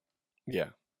 Yeah,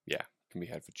 can be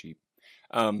had for cheap.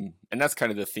 And that's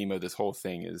kind of the theme of this whole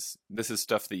thing this is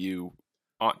stuff that you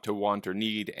ought to want or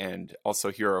need, and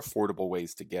also here are affordable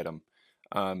ways to get them.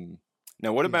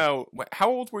 Now, what about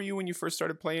how old were you when you first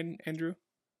started playing, Andrew?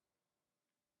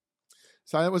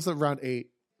 So I was around 8.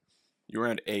 You were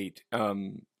around 8.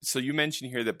 So you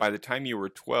mentioned here that by the time you were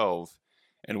 12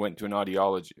 and went to an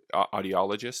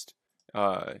audiologist,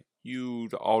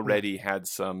 you'd already had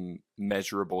some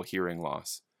measurable hearing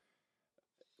loss,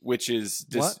 which is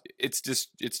it's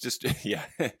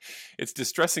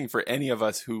distressing for any of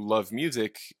us who love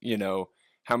music. You know,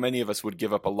 how many of us would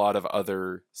give up a lot of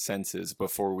other senses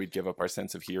before we'd give up our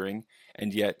sense of hearing,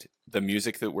 and yet the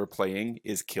music that we're playing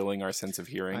is killing our sense of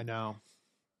hearing. I know.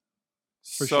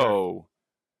 For sure.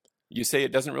 You say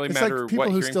it doesn't really matter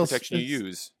what hearing protection you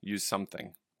use. Use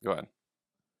something. Go ahead.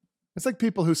 It's like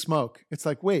people who smoke. It's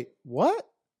like, wait, what?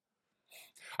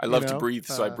 I love to breathe,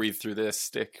 so I breathe through this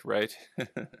stick, right?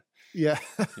 Yeah,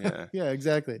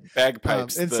 exactly.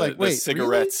 Bagpipes, it's the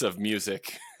cigarettes of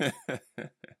music.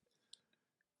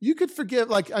 You could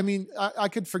forgive, like, I mean, I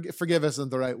could forgive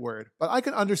isn't the right word, but I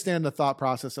can understand the thought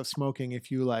process of smoking if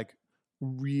you like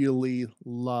really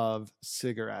love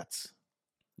cigarettes.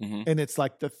 and it's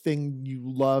like the thing you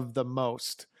love the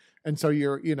most. And so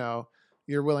you're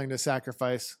willing to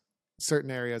sacrifice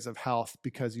certain areas of health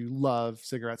because you love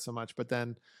cigarettes so much. But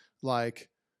then like,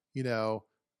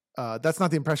 that's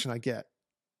not the impression I get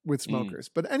with smokers.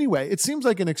 But anyway, it seems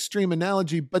like an extreme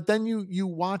analogy, but then you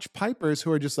watch pipers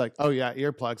who are just like, oh yeah,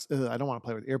 earplugs. Ugh, I don't want to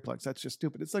play with earplugs. That's just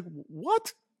stupid. It's like,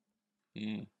 what?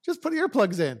 Just put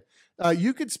earplugs in.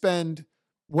 You could spend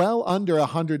well under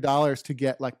 $100 to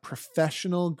get like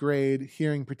professional grade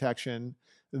hearing protection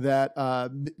that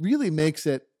really makes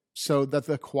it so that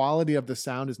the quality of the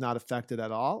sound is not affected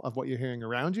at all of what you're hearing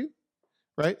around you,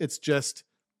 right? It's just,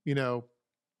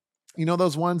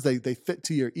 those ones, they fit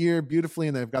to your ear beautifully,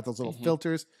 and they've got those little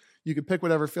filters. You can pick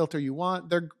whatever filter you want.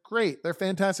 They're great. They're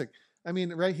fantastic. I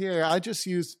mean, right here, I just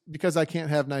use, because I can't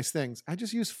have nice things, I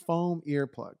just use foam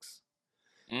earplugs.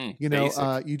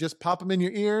 You just pop them in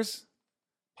your ears.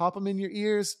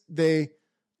 They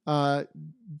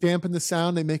dampen the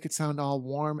sound. They make it sound all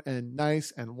warm and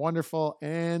nice and wonderful.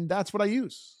 And that's what I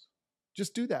use.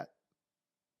 Just do that.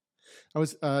 I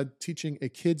was teaching a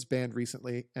kids band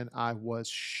recently, and I was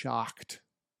shocked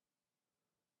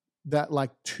that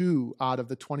like 2 out of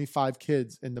the 25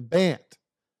 kids in the band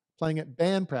playing at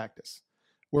band practice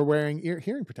were wearing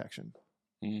hearing protection.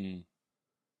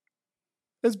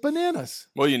 It's bananas.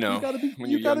 Well, when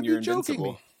you're young, you're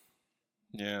invincible.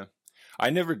 Yeah. I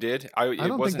never did. I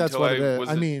don't think that's what it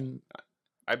is.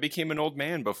 I became an old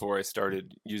man before I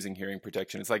started using hearing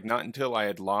protection. It's like not until I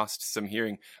had lost some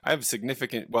hearing. I have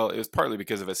significant, well, it was partly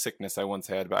because of a sickness I once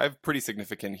had, but I have pretty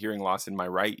significant hearing loss in my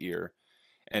right ear.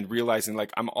 And realizing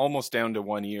like I'm almost down to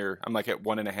 1 ear. I'm like at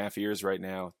 1.5 ears right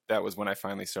now. That was when I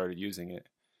finally started using it.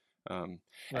 And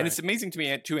it's amazing to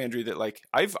me too, Andrew, that like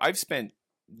I've spent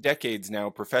decades now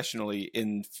professionally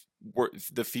in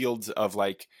the fields of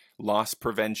like loss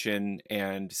prevention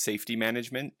and safety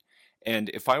management. And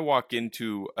if I walk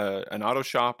into an auto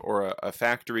shop or a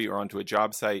factory or onto a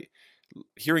job site,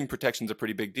 hearing protection is a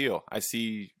pretty big deal. I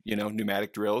see,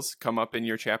 pneumatic drills come up in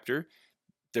your chapter.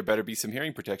 There better be some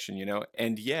hearing protection,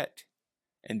 and yet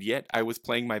I was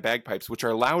playing my bagpipes, which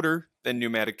are louder than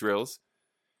pneumatic drills,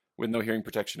 with no hearing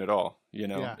protection at all.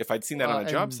 If I'd seen that on a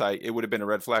job site, it would have been a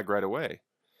red flag right away.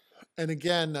 And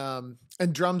again,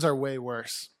 and drums are way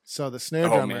worse. So the snare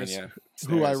drummers,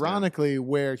 who ironically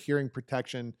wear hearing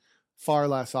protection far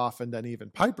less often than even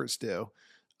pipers do,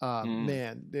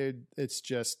 man, it's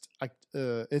just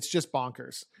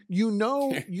bonkers.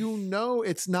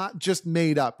 It's not just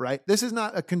made up, right? This is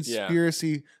not a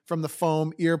conspiracy from the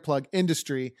foam earplug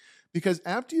industry, because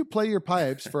after you play your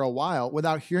pipes for a while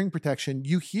without hearing protection,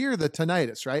 you hear the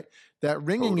tinnitus, right? That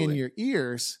ringing in your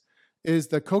ears is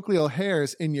the cochlear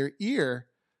hairs in your ear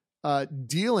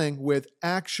dealing with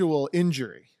actual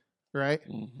injury, right?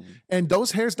 And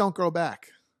those hairs don't grow back.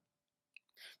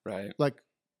 Right. Like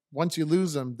once you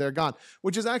lose them, they're gone,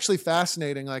 which is actually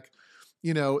fascinating. Like,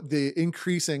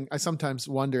 I sometimes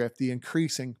wonder if the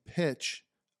increasing pitch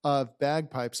of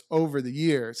bagpipes over the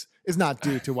years is not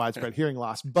due to widespread hearing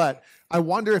loss, but I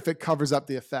wonder if it covers up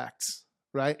the effects,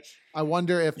 right? I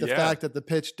wonder if the fact that the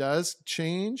pitch does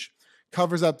change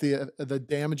covers up the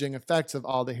damaging effects of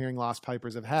all the hearing loss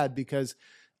pipers have had, because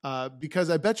I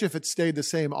bet you if it stayed the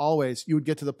same always, you would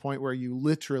get to the point where you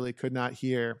literally could not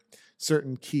hear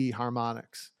certain key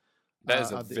harmonics. That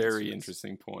is a very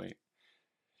interesting point.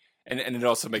 And it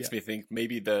also makes me think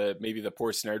maybe the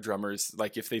poor snare drummers,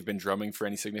 like if they've been drumming for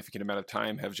any significant amount of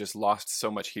time, have just lost so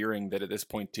much hearing that at this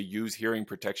point to use hearing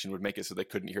protection would make it so they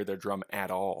couldn't hear their drum at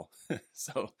all.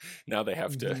 So now they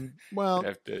have to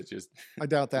just I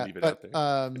doubt that. Leave it out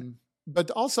there.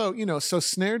 But also, so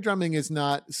snare drumming is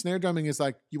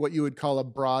like what you would call a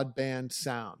broadband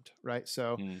sound, right?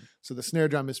 So the snare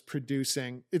drum is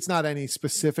producing, it's not any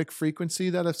specific frequency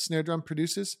that a snare drum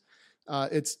produces.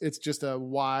 It's just a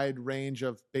wide range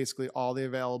of basically all the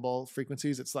available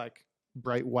frequencies. It's like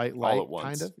bright white light,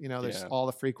 kind of, there's all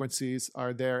the frequencies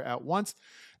are there at once.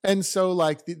 And so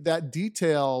like that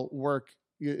detail work,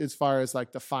 as far as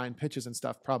like the fine pitches and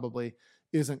stuff, probably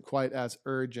isn't quite as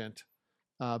urgent.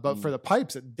 But for the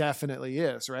pipes, it definitely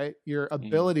is, right? Your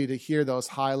ability to hear those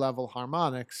high level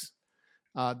harmonics,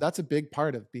 that's a big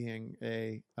part of being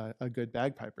a good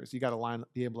bagpipers. You got to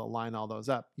be able to line all those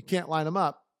up. You can't line them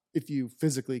up if you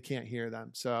physically can't hear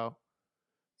them. So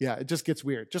yeah, it just gets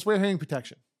weird. Just wear hearing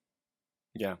protection.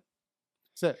 Yeah.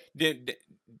 That's it.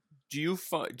 Do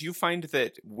you find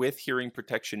that with hearing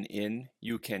protection in,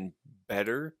 you can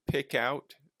better pick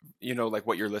out, like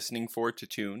what you're listening for to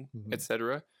tune,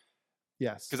 etc.?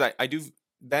 Yes. Because I do,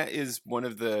 that is one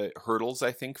of the hurdles,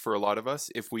 I think, for a lot of us.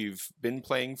 If we've been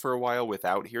playing for a while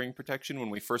without hearing protection,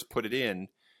 when we first put it in,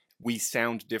 we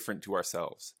sound different to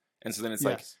ourselves. And so then it's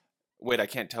like, wait, I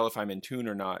can't tell if I'm in tune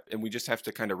or not. And we just have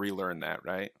to kind of relearn that,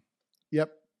 right?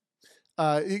 Yep.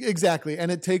 Exactly.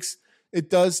 And it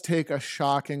does take a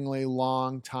shockingly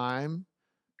long time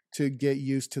to get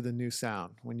used to the new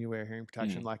sound when you wear hearing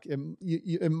protection. Like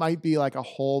it might be like a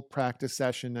whole practice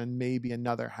session and maybe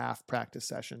another half practice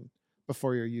session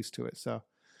before you're used to it. So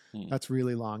that's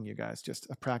really long, you guys. Just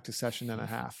a practice session and a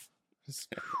half.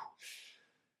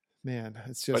 Man,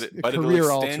 it's just career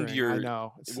altering. I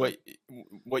know.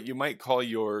 What you might call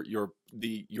your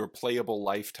playable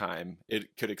lifetime.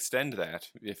 It could extend that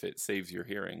if it saves your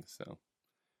hearing. So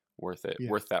worth it.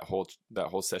 Worth that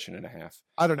whole session and a half.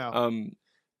 I don't know.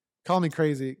 Call me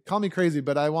crazy,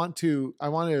 but I want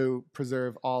to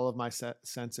preserve all of my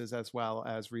senses as well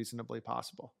as reasonably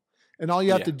possible. And all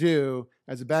you have to do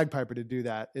as a bagpiper to do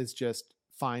that is just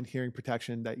find hearing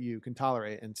protection that you can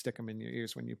tolerate and stick them in your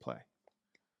ears when you play.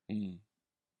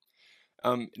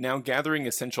 Now, gathering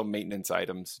essential maintenance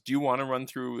items. Do you want to run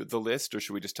through the list, or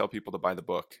should we just tell people to buy the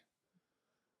book?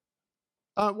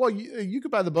 Well, you could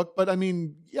buy the book, but I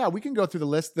mean, yeah, we can go through the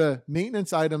list. The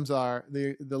maintenance items are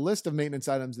the list of maintenance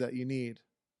items that you need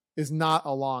is not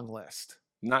a long list.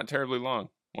 Not terribly long.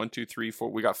 1, 2, 3, 4.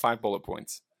 We got 5 bullet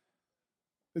points.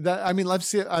 Let's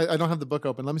see. I don't have the book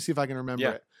open. Let me see if I can remember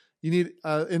it. You need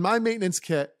in my maintenance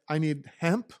kit, I need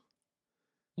hemp.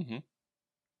 Mm-hmm.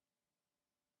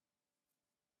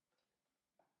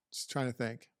 Just trying to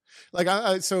think.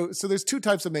 Like so there's 2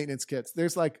 types of maintenance kits.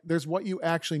 There's what you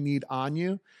actually need on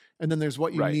you, and then there's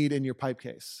what you need in your pipe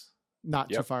case, not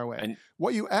too far away. And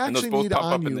what you actually need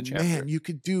on you,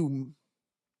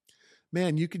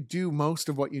 man, you could do most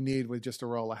of what you need with just a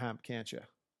roll of hemp, can't you?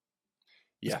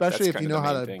 Yeah, especially if you know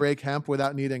how to break hemp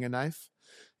without needing a knife.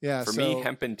 Yeah. For me,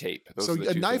 hemp and tape. Those are the 2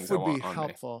 a knife would be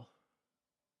helpful.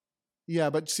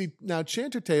 Yeah, but see now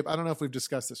chanter tape. I don't know if we've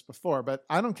discussed this before, but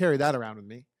I don't carry that around with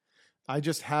me. I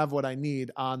just have what I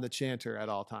need on the chanter at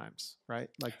all times, right?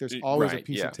 Like there's always a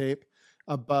piece of tape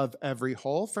above every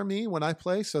hole for me when I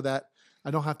play so that I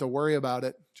don't have to worry about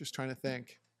it. Just trying to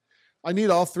think. I need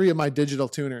all 3 of my digital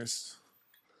tuners.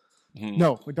 Mm-hmm.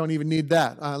 No, we don't even need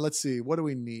that. Let's see. What do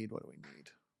we need?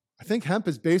 I think hemp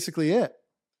is basically it.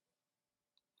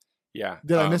 Yeah.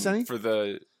 Did I miss any? For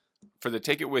the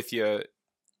take it with you,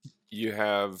 you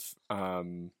have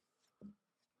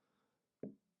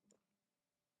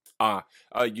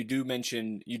you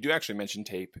do actually mention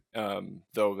tape,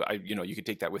 though you could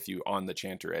take that with you on the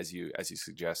chanter as you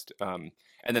suggest. And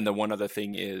then the one other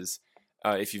thing is,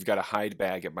 if you've got a hide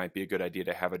bag, it might be a good idea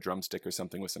to have a drumstick or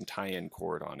something with some tie-in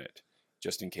cord on it,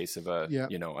 just in case of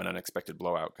an unexpected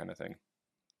blowout kind of thing.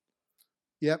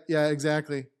 Yep. Yeah,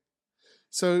 exactly.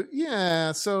 So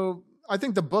I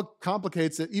think the book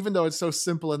complicates it, even though it's so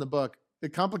simple in the book,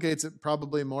 it complicates it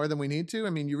probably more than we need to. I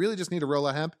mean, you really just need a roll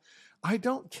of hemp. I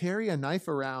don't carry a knife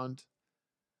around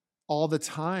all the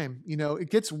time. It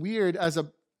gets weird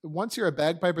once you're a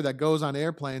bagpiper that goes on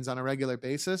airplanes on a regular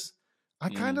basis, I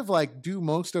kind of like do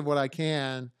most of what I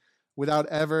can without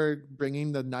ever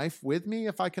bringing the knife with me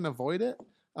if I can avoid it.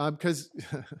 Because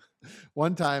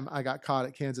one time I got caught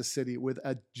at Kansas City with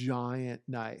a giant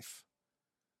knife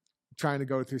trying to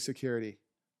go through security.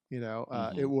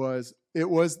 It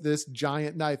was this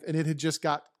giant knife, and it had just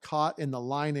got caught in the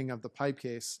lining of the pipe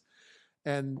case.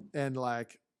 And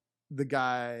like the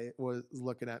guy was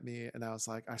looking at me, and I was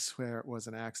like, I swear it was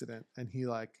an accident. And he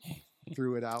like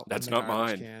threw it out. That's not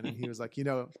mine. Can. And he was like,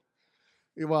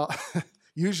 well,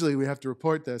 usually we have to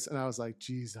report this. And I was like,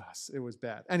 Jesus, it was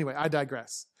bad. Anyway, I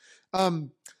digress.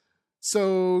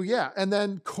 So yeah. And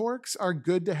then corks are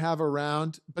good to have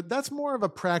around, but that's more of a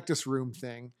practice room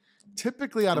thing.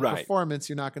 Typically out of performance,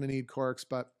 you're not going to need corks,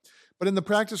 but in the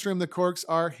practice room, the corks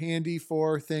are handy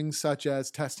for things such as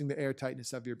testing the air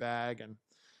tightness of your bag and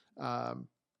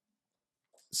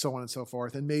so on and so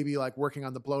forth. And maybe like working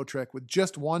on the blow trick with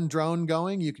just one drone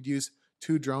going, you could use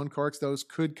 2 drone corks. Those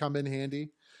could come in handy.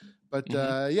 But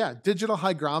digital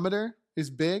hygrometer is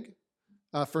big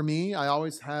for me. I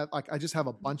always have, I just have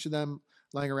a bunch of them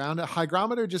laying around. A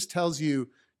hygrometer just tells you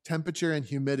temperature and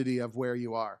humidity of where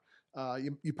you are.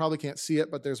 You probably can't see it,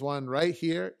 but there's one right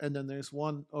here, and then there's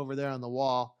one over there on the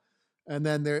wall, and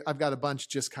then I've got a bunch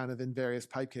just kind of in various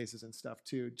pipe cases and stuff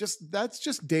too. That's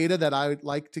just data that I would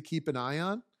like to keep an eye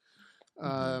on.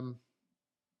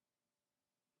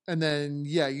 And then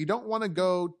you don't want to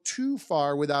go too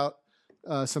far without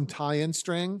some tie-in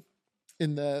string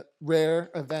in the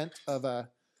rare event of a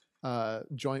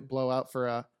joint blowout for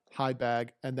a hide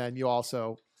bag, and then you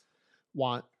also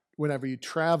want, whenever you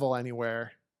travel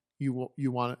anywhere, you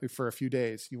want it for a few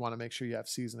days, you want to make sure you have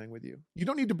seasoning with you. You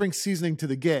don't need to bring seasoning to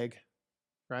the gig,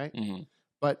 right?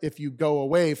 But if you go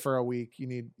away for a week,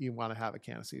 you want to have a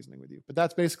can of seasoning with you. But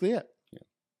that's basically it. Yeah.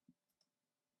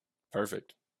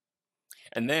 Perfect.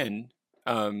 And then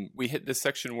we hit this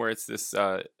section where it's this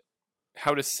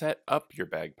how to set up your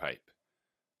bagpipe.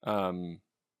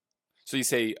 So you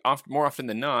say more often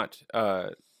than not,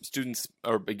 students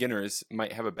or beginners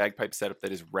might have a bagpipe setup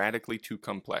that is radically too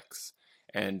complex.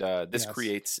 And this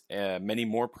creates many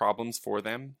more problems for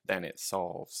them than it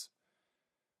solves.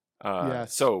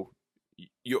 So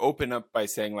you open up by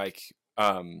saying like,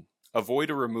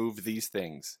 avoid or remove these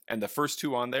things. And the first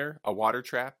two on there, a water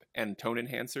trap and tone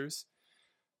enhancers,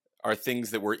 are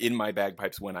things that were in my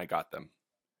bagpipes when I got them.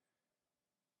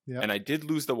 Yep. And I did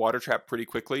lose the water trap pretty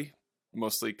quickly,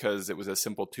 mostly because it was a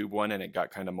simple tube one and it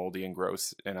got kind of moldy and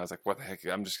gross. And I was like, what the heck?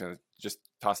 I'm just going to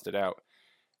toss it out.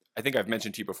 I think I've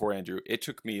mentioned to you before, Andrew, it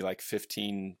took me like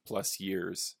 15 plus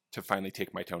years to finally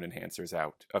take my tone enhancers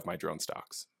out of my drone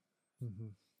stocks. Mm-hmm.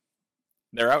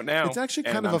 They're out now. It's actually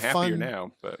kind of a fun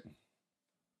now, but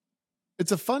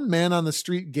it's a fun man on the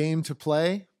street game to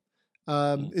play.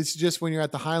 It's just when you're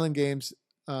at the Highland Games,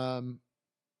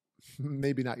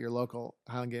 maybe not your local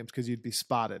Highland Games because you'd be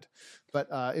spotted. But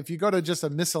if you go to just a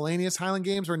miscellaneous Highland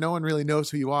Games where no one really knows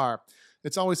who you are,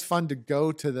 it's always fun to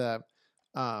go to the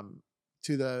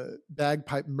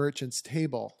bagpipe merchant's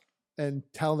table and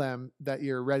tell them that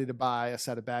you're ready to buy a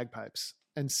set of bagpipes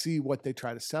and see what they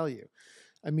try to sell you.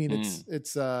 I mean,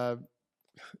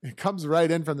 it comes right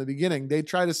in from the beginning. They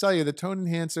try to sell you the tone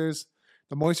enhancers,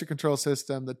 the moisture control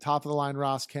system, the top of the line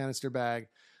Ross canister bag,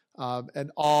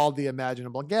 and all the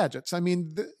imaginable gadgets. I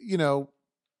mean,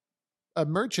 a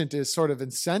merchant is sort of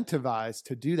incentivized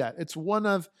to do that. It's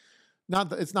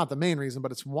it's not the main reason,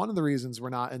 but it's one of the reasons we're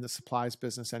not in the supplies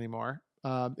business anymore.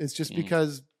 It's just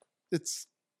because it's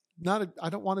not, I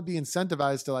don't want to be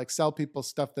incentivized to like sell people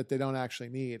stuff that they don't actually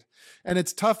need. And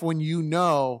it's tough when,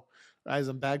 as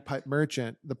a bagpipe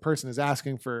merchant, the person is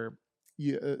asking for,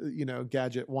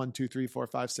 gadget 1, 2, 3, 4,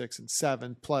 5, 6, and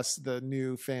 7, plus the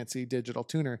new fancy digital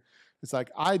tuner. It's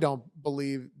like, I don't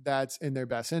believe that's in their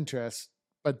best interest,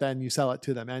 but then you sell it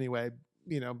to them anyway,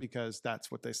 because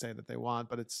that's what they say that they want,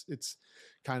 but it's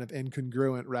kind of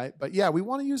incongruent, right? But yeah, we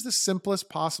want to use the simplest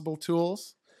possible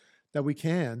tools that we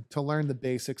can to learn the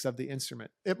basics of the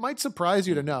instrument. It might surprise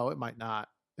you to know, it might not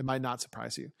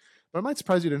surprise you, but it might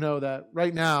surprise you to know that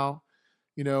right now,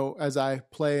 as I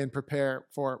play and prepare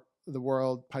for the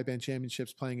World Pipe Band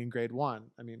Championships playing in grade 1,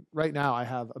 I mean, right now I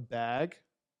have a bag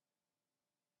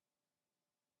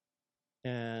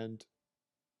and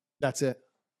that's it.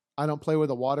 I don't play with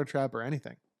a water trap or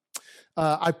anything.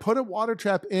 I put a water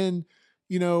trap in,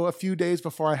 a few days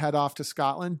before I head off to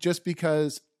Scotland, just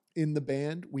because in the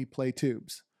band we play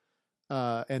tubes.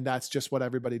 And that's just what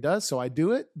everybody does. So I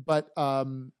do it, but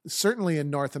certainly in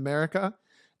North America,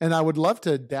 and I would love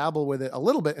to dabble with it a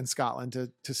little bit in Scotland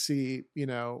to see,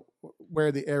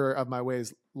 where the error of my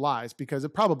ways lies, because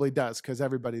it probably does, because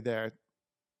everybody there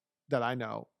that I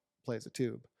know plays a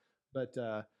tube. But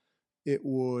it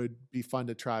would be fun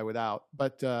to try without.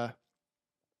 But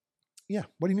yeah,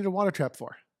 what do you need a water trap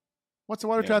for? What's a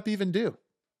water trap even do?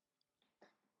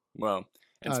 Well,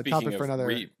 and speaking topic for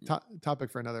of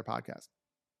topic for another podcast.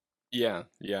 Yeah.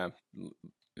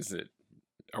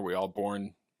 Are we all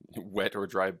born wet or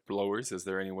dry blowers? Is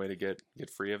there any way to get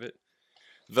free of it?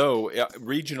 Though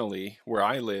regionally, where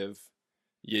I live,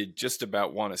 you just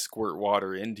about want to squirt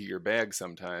water into your bag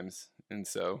sometimes, and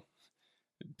so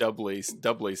doubly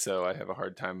so. I have a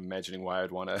hard time imagining why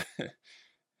I'd want to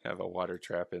have a water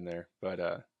trap in there. But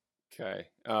okay,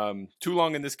 too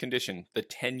long in this condition. The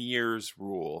 10 years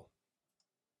rule.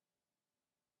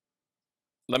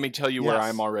 Let me tell you where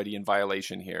I'm already in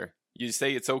violation here. You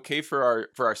say it's okay for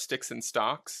our sticks and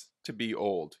stocks to be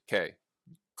old. Okay,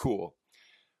 cool.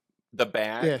 The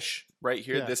bag right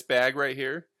here, this bag right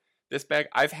here,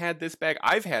 I've had this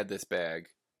bag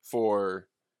for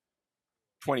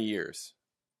 20 years.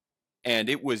 And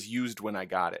it was used when I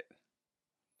got it.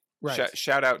 Right.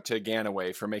 Shout out to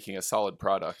Ganaway for making a solid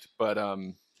product. But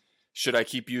should I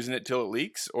keep using it till it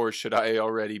leaks, or should I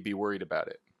already be worried about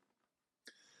it?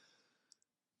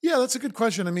 Yeah, that's a good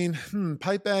question. I mean,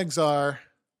 pipe bags are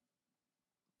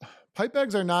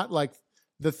not like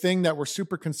the thing that we're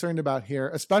super concerned about here,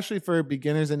 especially for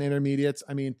beginners and intermediates.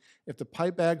 I mean, if the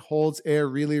pipe bag holds air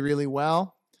really, really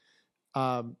well,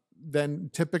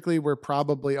 then typically we're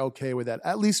probably okay with that,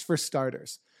 at least for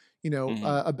starters.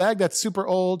 A bag that's super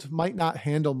old might not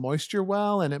handle moisture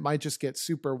well, and it might just get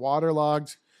super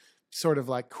waterlogged sort of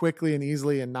like quickly and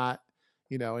easily, and not,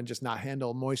 and just not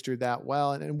handle moisture that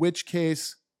well. And in which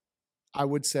case I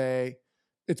would say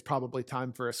it's probably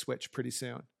time for a switch pretty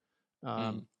soon.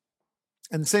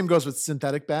 And the same goes with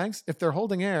synthetic bags. If they're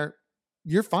holding air,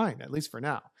 you're fine, at least for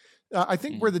now. I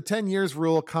think where the 10 years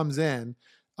rule comes in,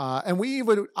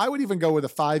 and I would even go with a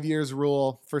 5 years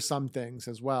rule for some things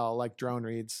as well, like drone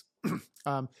reads.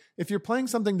 If you're playing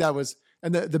something that was,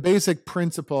 and the basic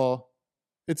principle,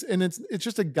 it's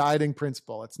just a guiding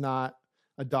principle. It's not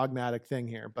a dogmatic thing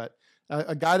here, but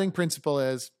a guiding principle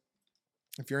is,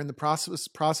 if you're in the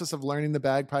process of learning the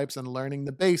bagpipes and learning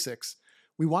the basics,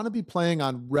 we want to be playing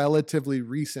on relatively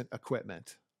recent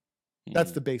equipment.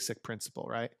 That's the basic principle,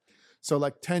 right? So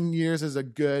like 10 years is a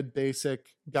good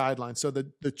basic guideline. So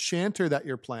the chanter that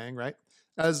you're playing, right?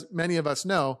 As many of us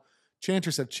know,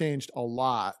 chanters have changed a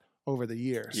lot over the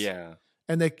years. Yeah.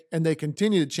 And they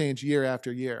continue to change year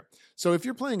after year. So if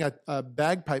you're playing a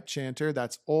bagpipe chanter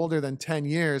that's older than 10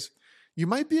 years, you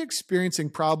might be experiencing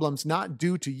problems not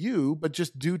due to you, but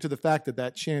just due to the fact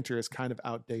that chanter is kind of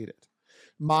outdated.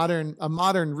 A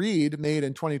modern reed made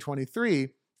in 2023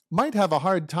 might have a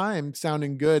hard time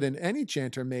sounding good in any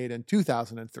chanter made in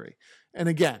 2003. And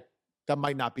again, that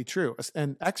might not be true.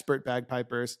 And expert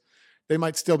bagpipers, they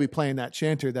might still be playing that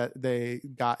chanter that they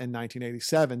got in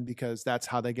 1987 because that's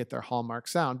how they get their hallmark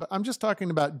sound. But I'm just talking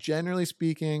about, generally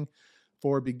speaking,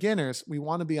 for beginners, we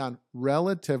want to be on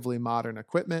relatively modern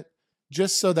equipment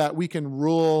just so that we can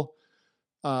rule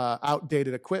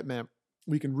outdated equipment.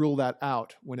 We can rule that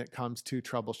out when it comes to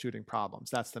troubleshooting problems.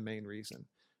 That's the main reason.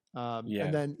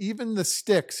 And then even the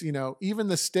sticks,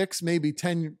 maybe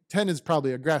 10 is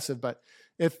probably aggressive, but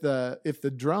if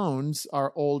the drones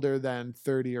are older than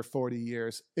 30 or 40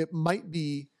 years, it might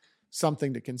be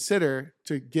something to consider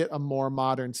to get a more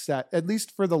modern set, at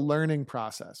least for the learning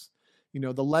process.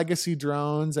 The legacy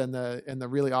drones and the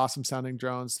really awesome sounding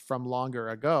drones from longer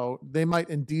ago, they might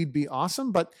indeed be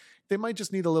awesome, but they might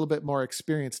just need a little bit more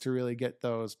experience to really get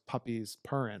those puppies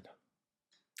purring.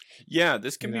 Yeah,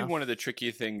 this can be one of the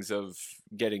tricky things of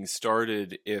getting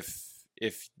started if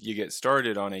you get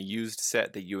started on a used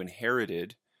set that you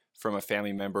inherited from a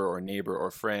family member or neighbor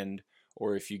or friend,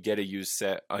 or if you get a used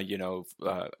set,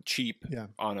 cheap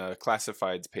on a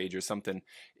classifieds page or something.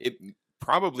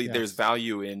 There's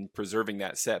value in preserving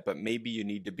that set, but maybe you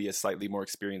need to be a slightly more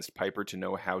experienced piper to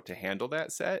know how to handle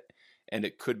that set, and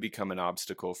it could become an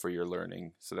obstacle for your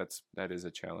learning. So that is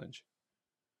a challenge.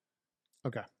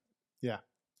 Okay. Yeah.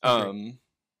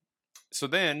 So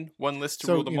then one list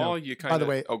to rule them all, you kind of, by the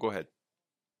way, go ahead.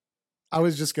 I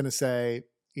was just going to say,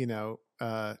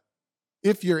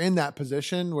 if you're in that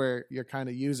position where you're kind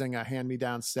of using a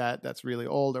hand-me-down set that's really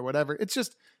old or whatever, it's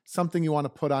just something you want to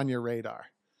put on your radar.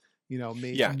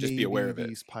 Just be aware of it.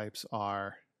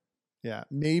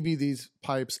 Maybe these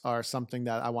pipes are something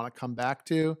that I want to come back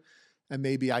to, and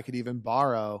maybe I could even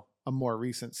borrow a more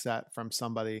recent set from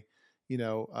somebody,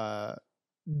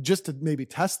 just to maybe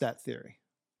test that theory.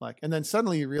 And then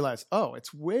suddenly you realize, oh,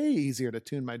 it's way easier to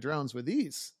tune my drones with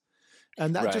these.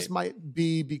 And that just might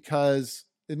be because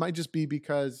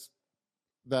it's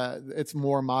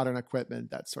more modern equipment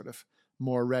that's sort of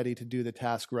more ready to do the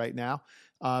task right now.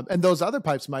 And those other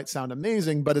pipes might sound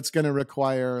amazing, but it's going to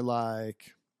require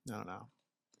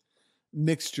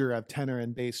mixture of tenor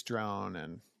and bass drone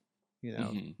and,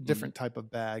 different type of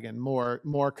bag and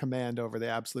more command over the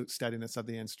absolute steadiness of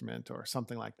the instrument or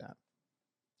something like that.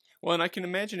 Well, and I can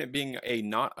imagine it being a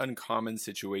not uncommon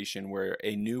situation where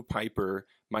a new piper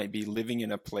might be living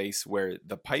in a place where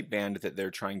the pipe band that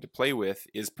they're trying to play with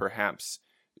is perhaps,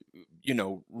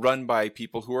 run by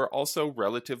people who are also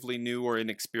relatively new or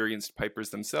inexperienced pipers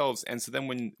themselves. And so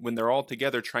then when they're all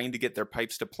together trying to get their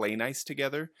pipes to play nice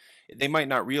together, they might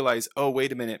not realize, oh,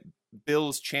 wait a minute,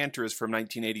 Bill's chanter is from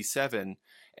 1987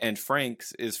 and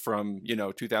Frank's is from,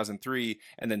 2003.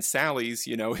 And then Sally's,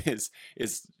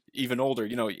 is even older,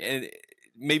 and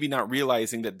maybe not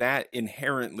realizing that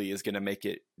inherently is going to make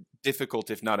it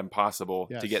difficult, if not impossible,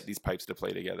 to get these pipes to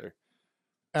play together.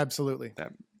 Absolutely.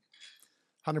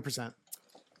 100%.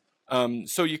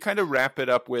 So you kind of wrap it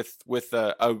up with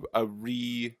a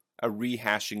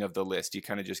rehashing of the list. You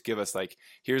kind of just give us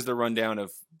here's the rundown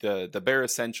of the bare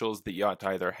essentials that you ought to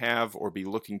either have or be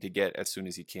looking to get as soon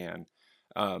as you can.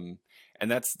 And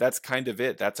that's kind of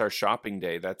it. That's our shopping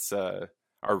day. That's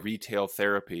our retail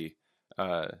therapy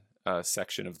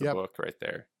section of the book right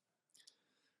there.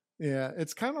 Yeah,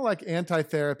 it's kind of like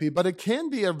anti-therapy, but it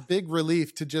can be a big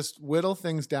relief to just whittle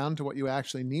things down to what you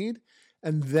actually need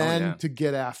and then to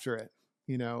get after it.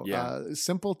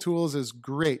 Simple tools is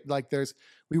great.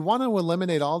 We want to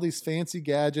eliminate all these fancy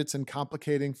gadgets and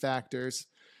complicating factors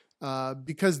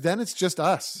because then it's just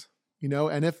us,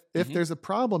 and if there's a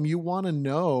problem, you want to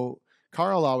know.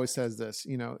 Carl always says this,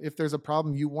 if there's a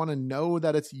problem, you want to know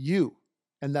that it's you.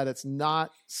 and that it's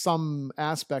not some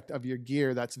aspect of your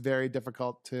gear that's very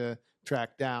difficult to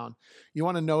track down. You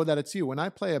want to know that it's you. When I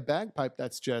play a bagpipe,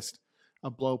 that's just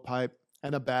a blowpipe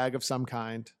and a bag of some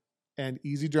kind and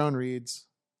easy drone reeds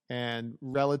and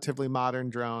relatively modern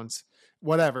drones,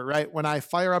 whatever, right? When I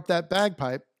fire up that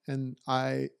bagpipe and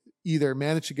I either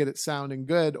manage to get it sounding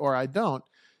good or I don't,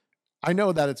 I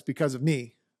know that it's because of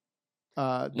me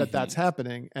that's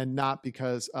happening, and not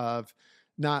because of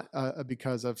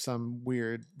some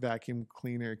weird vacuum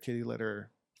cleaner kitty litter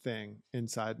thing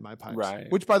inside my pipes. Right.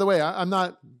 Which, by the way,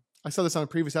 I said this on a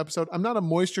previous episode, I'm not a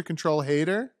moisture control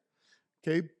hater.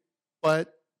 Okay.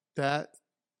 But that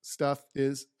stuff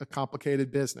is a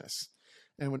complicated business.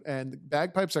 And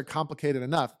bagpipes are complicated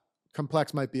enough.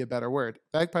 Complex might be a better word.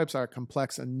 Bagpipes are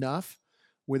complex enough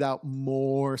without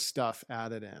more stuff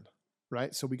added in.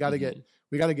 Right. So we got to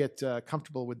get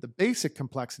comfortable with the basic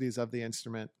complexities of the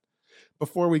instrument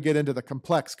before we get into the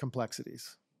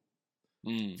complexities.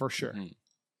 For sure.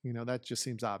 You know, that just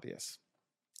seems obvious.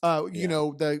 You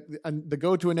know, the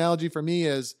go-to analogy for me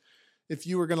is, if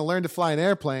you were going to learn to fly an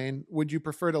airplane, would you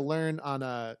prefer to learn on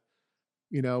a,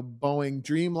 Boeing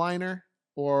Dreamliner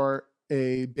or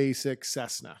a basic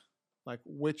Cessna? Like,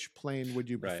 which plane would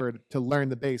you prefer to learn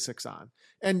the basics on?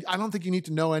 And I don't think you need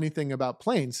to know anything about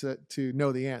planes to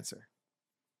know the answer.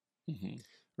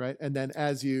 Right. And then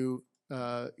as your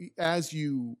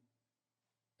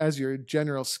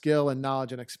general skill and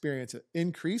knowledge and experience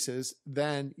increases,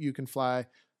 then you can fly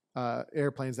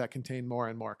airplanes that contain more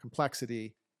and more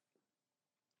complexity,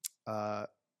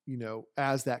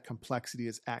 as that complexity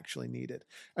is actually needed.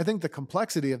 I think the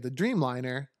complexity of the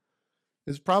Dreamliner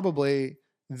is probably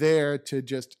there to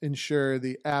just ensure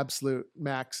the absolute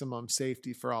maximum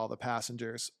safety for all the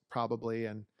passengers, probably,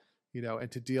 and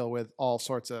to deal with all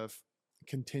sorts of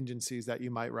contingencies that you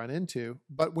might run into.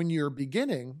 But when you're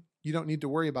beginning, you don't need to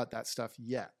worry about that stuff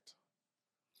yet.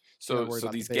 So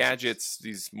these gadgets,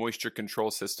 these moisture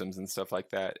control systems and stuff like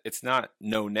that, it's not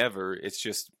no never. It's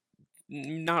just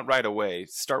not right away.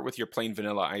 Start with your plain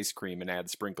vanilla ice cream and add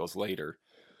sprinkles later,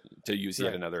 to use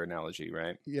yet another analogy,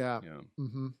 right? Yeah.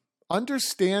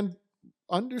 Understand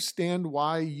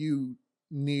why you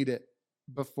need it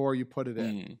before you put it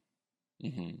in.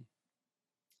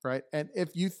 Right. And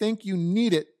if you think you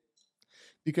need it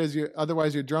because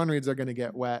otherwise your drone reeds are going to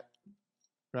get wet,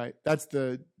 right? That's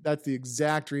the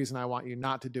exact reason I want you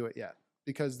not to do it yet,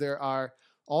 because there are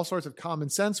all sorts of common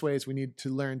sense ways we need to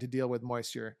learn to deal with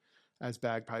moisture as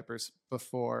bagpipers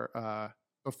before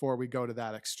we go to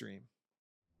that extreme.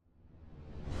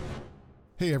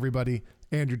 Hey everybody,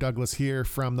 Andrew Douglas here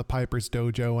from the Piper's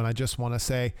Dojo, and I just want to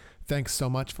say thanks so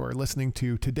much for listening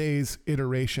to today's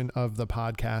iteration of the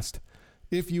podcast.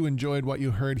 If you enjoyed what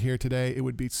you heard here today, it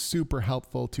would be super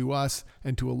helpful to us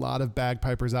and to a lot of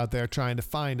bagpipers out there trying to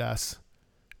find us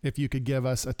if you could give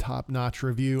us a top-notch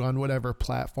review on whatever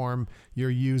platform you're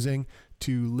using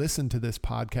to listen to this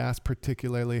podcast,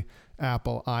 particularly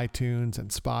Apple, iTunes, and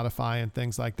Spotify and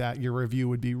things like that. Your review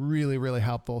would be really, really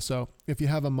helpful. So if you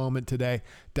have a moment today,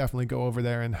 definitely go over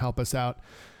there and help us out.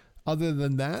 Other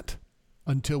than that,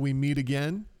 until we meet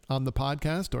again on the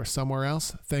podcast or somewhere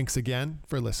else, thanks again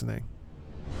for listening.